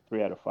maybe like a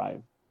 3 out of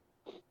 5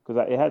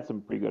 because it had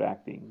some pretty good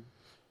acting.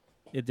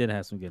 It did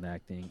have some good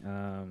acting.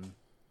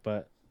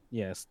 But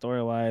yeah,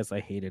 story wise, I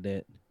hated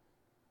it.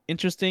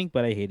 Interesting,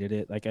 but I hated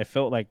it. Like I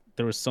felt like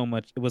there was so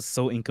much. It was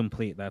so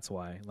incomplete. That's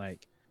why.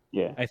 Like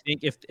Yeah, I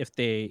think if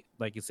they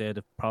like you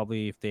said,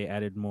 probably if they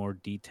added more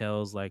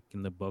details like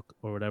in the book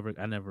or whatever.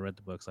 I never read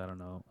the books. I don't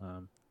know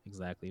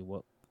exactly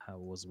what how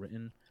it was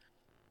written,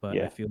 but I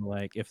yeah, feel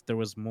like if there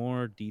was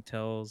more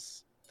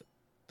details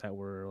that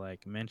were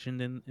like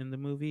mentioned in the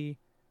movie,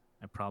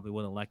 I probably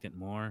would have liked it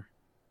more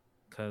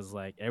because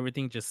like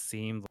everything just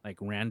seemed like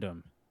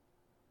random,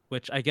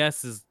 which I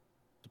guess is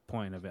the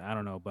point of it. I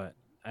don't know, but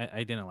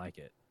I didn't like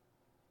it.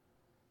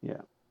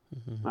 yeah.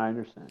 Mhm. I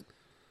understand.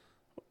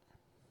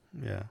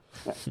 Yeah.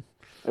 Yeah, it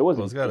Well,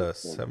 wasn't it's got great. a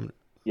But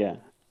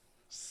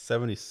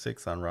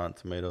 76 yeah, on Rotten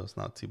Tomatoes.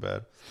 Not too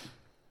bad.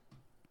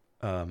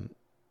 Um,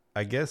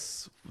 I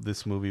guess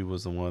this movie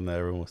was the one that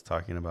everyone was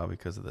talking about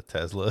because of the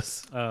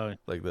Teslas. Oh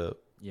Like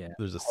yeah,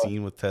 there's a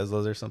scene with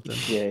Teslas or something,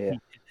 yeah,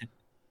 yeah.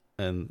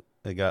 and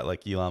it got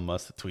like Elon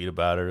Musk to tweet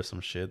about it or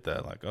some shit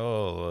that like,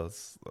 oh,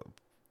 well,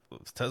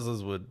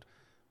 Teslas would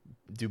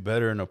do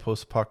better in a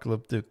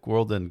post-apocalyptic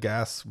world than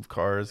gas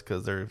cars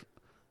because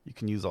you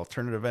can use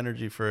alternative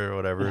energy for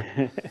whatever.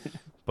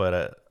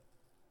 But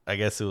I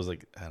guess it was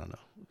like I don't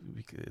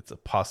know. It's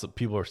a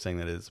People are saying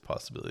that it's a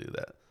possibility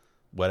that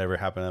whatever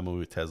happened in that movie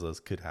with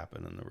Teslas could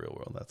happen in the real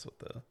world. That's what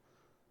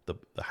the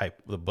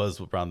hype, the buzz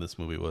around this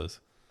movie was.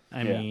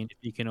 I Yeah. mean, if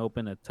you can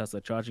open a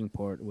Tesla charging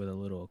port with a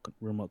little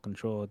remote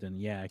control, then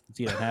yeah, I can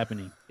see that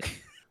happening.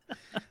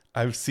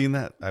 I've seen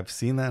that. I've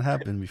seen that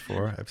happen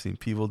before. I've seen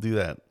people do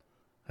that.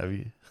 Have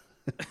you?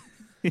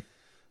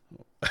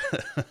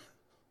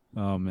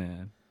 Oh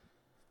man,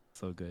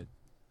 so good.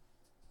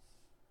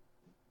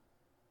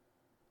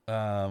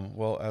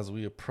 Well, as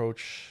we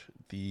approach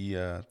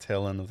the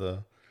tail end of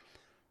the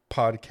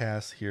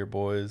podcast here,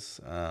 boys,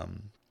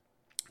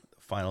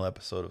 final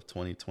episode of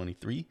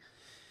 2023.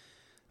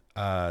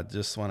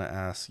 Just want to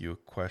ask you a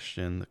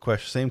question.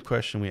 Same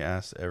question we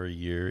ask every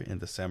year in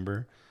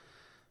December.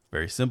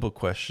 Very simple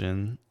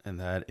question, and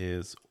that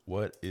is,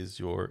 what is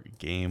your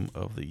game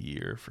of the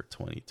year for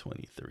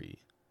 2023?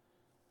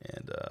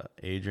 And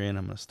Adrian,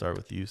 I'm going to start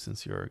with you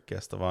since you're a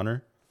guest of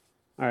honor.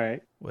 All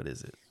right. What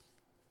is it?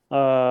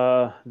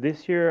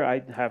 This year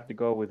I'd have to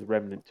go with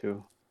Remnant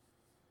 2,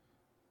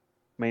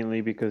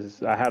 mainly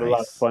because I had a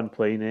lot of Nice. fun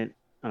playing it.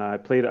 I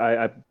played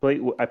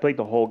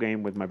the whole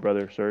game with my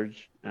brother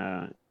Serge,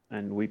 and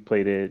we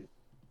played it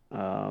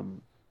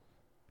um,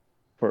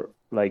 for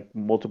like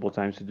multiple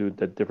times to do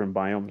the different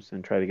biomes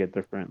and try to get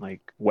different like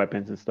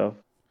weapons and stuff.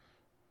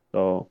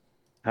 So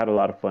had a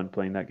lot of fun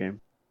playing that game.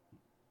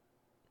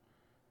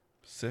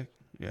 Sick.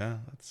 Yeah,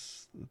 it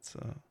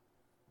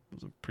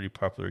was a pretty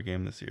popular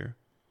game this year.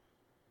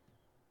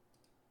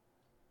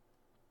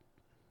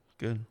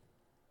 Good.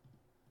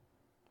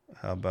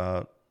 How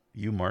about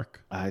you,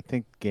 Mark? I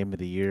think game of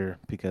the year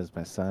because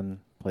my son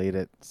played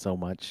it so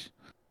much.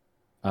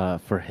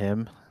 For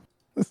him,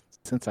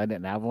 since I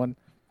didn't have one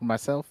for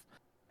myself,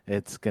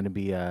 it's gonna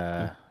be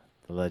The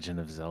Legend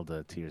of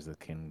Zelda: Tears of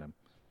the Kingdom.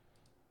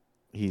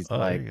 He's Oh,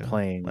 there you like go.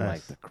 playing like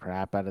Nice. the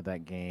crap out of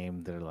that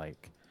game. They're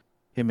like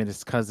him and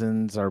his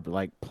cousins are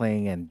like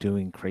playing and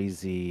doing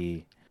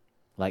crazy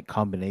like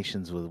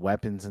combinations with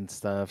weapons and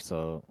stuff.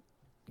 So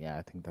yeah,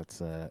 I think that's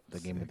the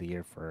game of the Sick.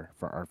 year for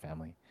our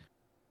family.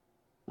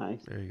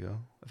 Nice. There you go.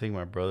 I think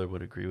my brother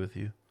would agree with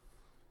you,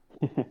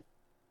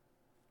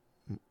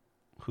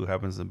 who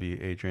happens to be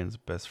Adrian's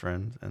best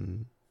friend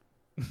and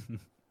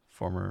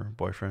former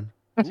boyfriend.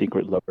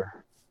 Secret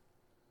lover.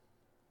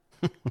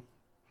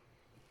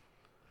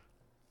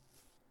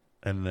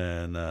 And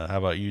then how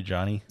about you,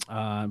 Johnny?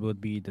 It would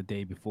be the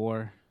day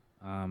before.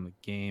 The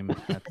game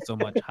had so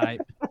much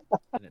hype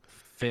and it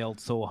failed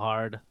so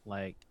hard.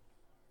 Like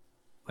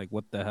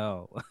what the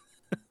hell?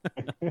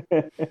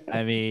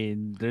 I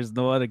mean, there's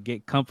no other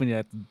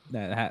company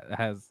that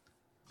has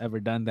ever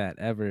done that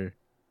ever.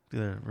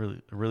 They're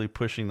really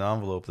pushing the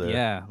envelope there.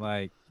 Yeah,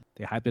 like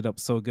they hyped it up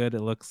so good.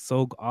 It looks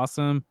so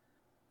awesome,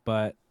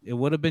 but it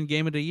would have been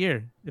game of the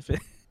year if it,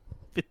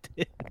 if it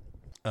did.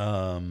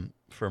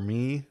 For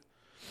me,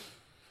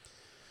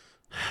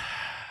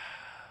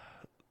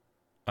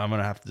 I'm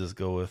gonna have to just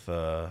go with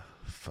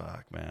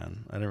fuck,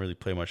 man. I didn't really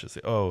play much to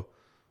say. Oh,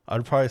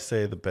 I'd probably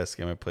say the best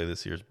game I played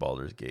this year is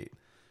Baldur's Gate.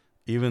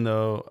 even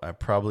though I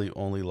probably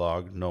only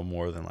logged no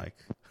more than like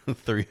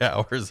 3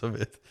 hours of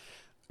it,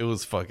 it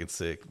was fucking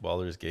sick.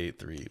 Baldur's Gate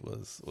 3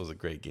 was a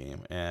great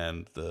game,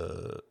 and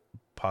the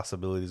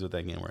possibilities with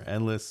that game were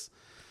endless.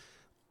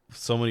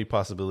 So many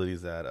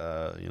possibilities that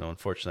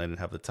unfortunately I didn't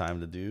have the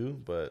time to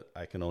do, but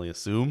I can only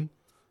assume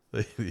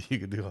that you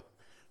could do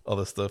all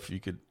the stuff you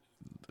could,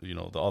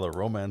 all the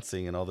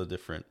romancing and all the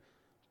different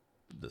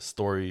the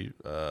story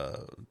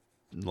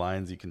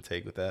lines you can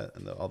take with that,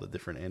 and all the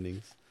different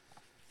endings.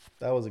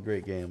 That was a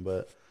great game.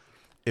 But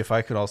if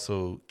I could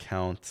also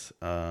count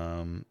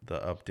the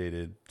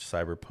updated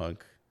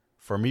Cyberpunk,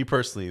 for me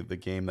personally, the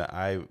game that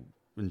I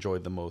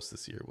enjoyed the most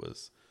this year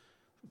was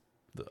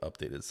the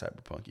updated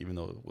Cyberpunk, even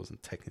though it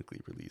wasn't technically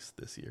released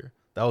this year.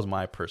 That was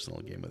my personal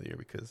game of the year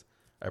because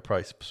I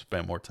probably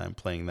spent more time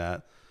playing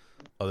that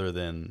other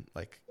than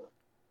like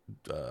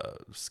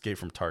Escape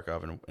from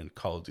Tarkov and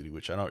Call of Duty,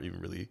 which I don't even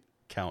really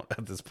count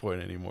at this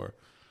point anymore.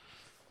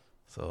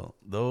 So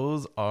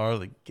those are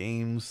our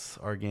games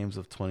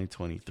of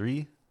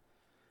 2023.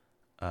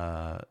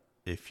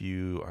 If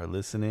you are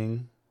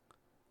listening,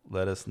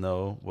 let us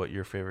know what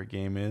your favorite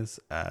game is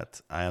at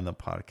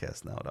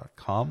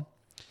iamthepodcastnow.com.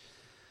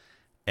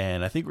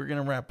 And I think we're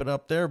going to wrap it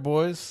up there,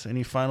 boys.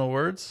 Any final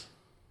words?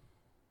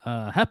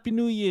 Happy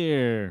New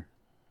Year.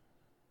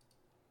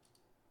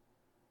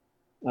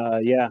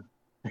 Yeah.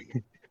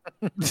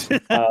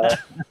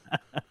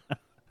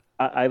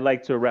 I'd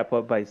like to wrap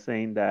up by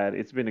saying that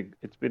it's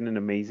been an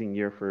amazing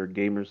year for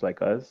gamers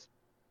like us.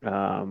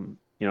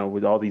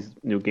 With all these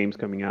new games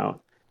coming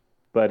out,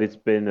 but it's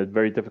been a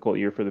very difficult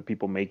year for the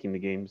people making the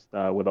games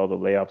with all the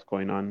layoffs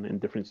going on in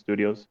different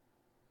studios.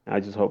 I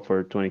just hope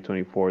for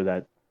 2024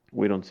 that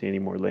we don't see any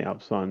more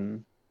layoffs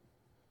on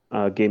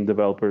game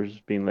developers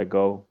being let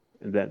go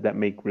and that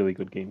make really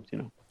good games.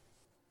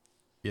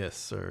 Yes,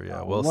 sir.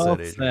 Yeah, well said,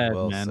 Adrian.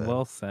 Well man. said.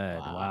 Well said.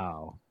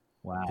 Wow.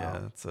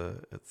 Yeah,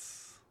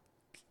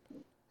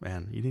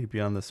 man, you need to be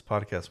on this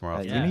podcast more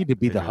often. You need to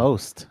be the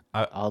host,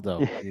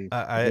 Aldo.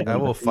 I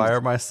will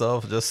fire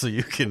myself just so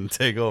you can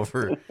take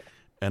over,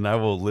 and I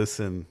will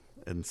listen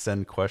and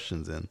send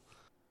questions in.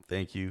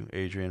 Thank you,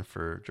 Adrian,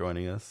 for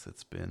joining us.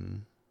 It's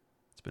been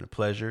a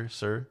pleasure,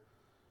 sir.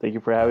 Thank you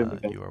for having me.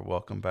 You are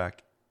welcome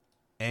back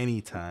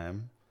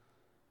anytime,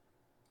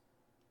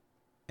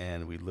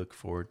 and we look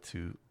forward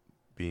to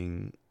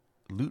being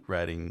loot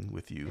ratting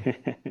with you.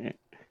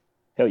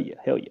 Hell yeah.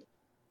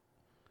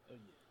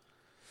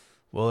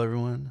 Well,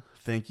 everyone,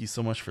 thank you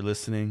so much for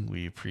listening.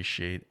 We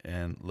appreciate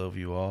and love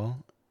you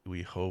all.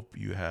 We hope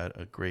you had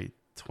a great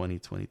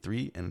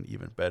 2023 and an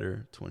even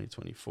better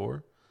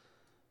 2024.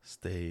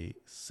 Stay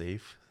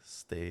safe,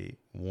 stay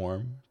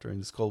warm during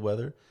this cold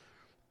weather,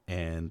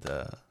 and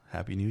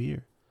Happy New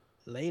Year.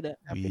 Later.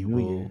 We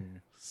will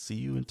see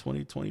you in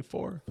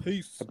 2024.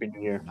 Peace. Happy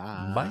New Year.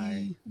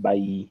 Bye.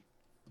 Bye.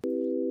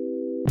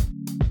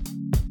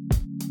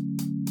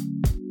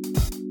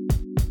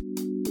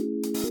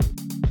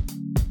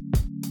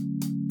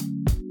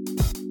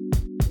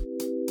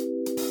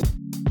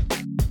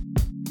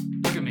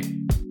 Look at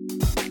me.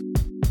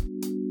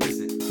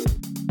 Listen.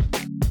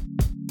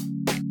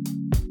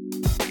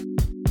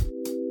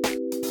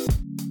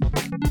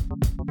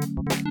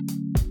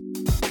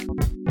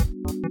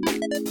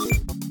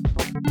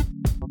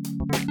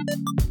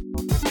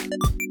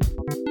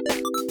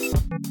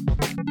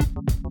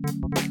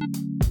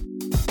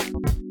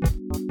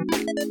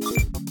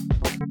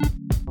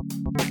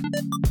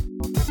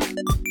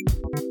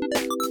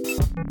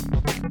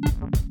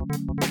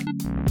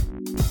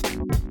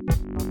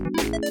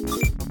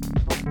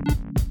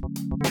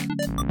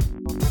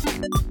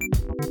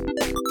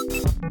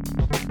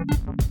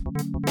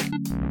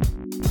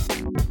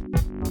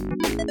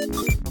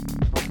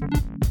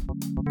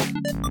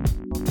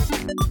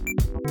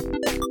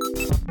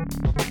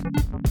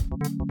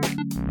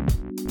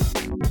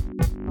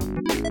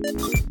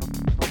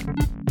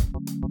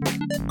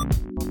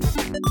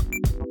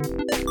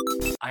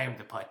 I am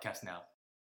the podcast now.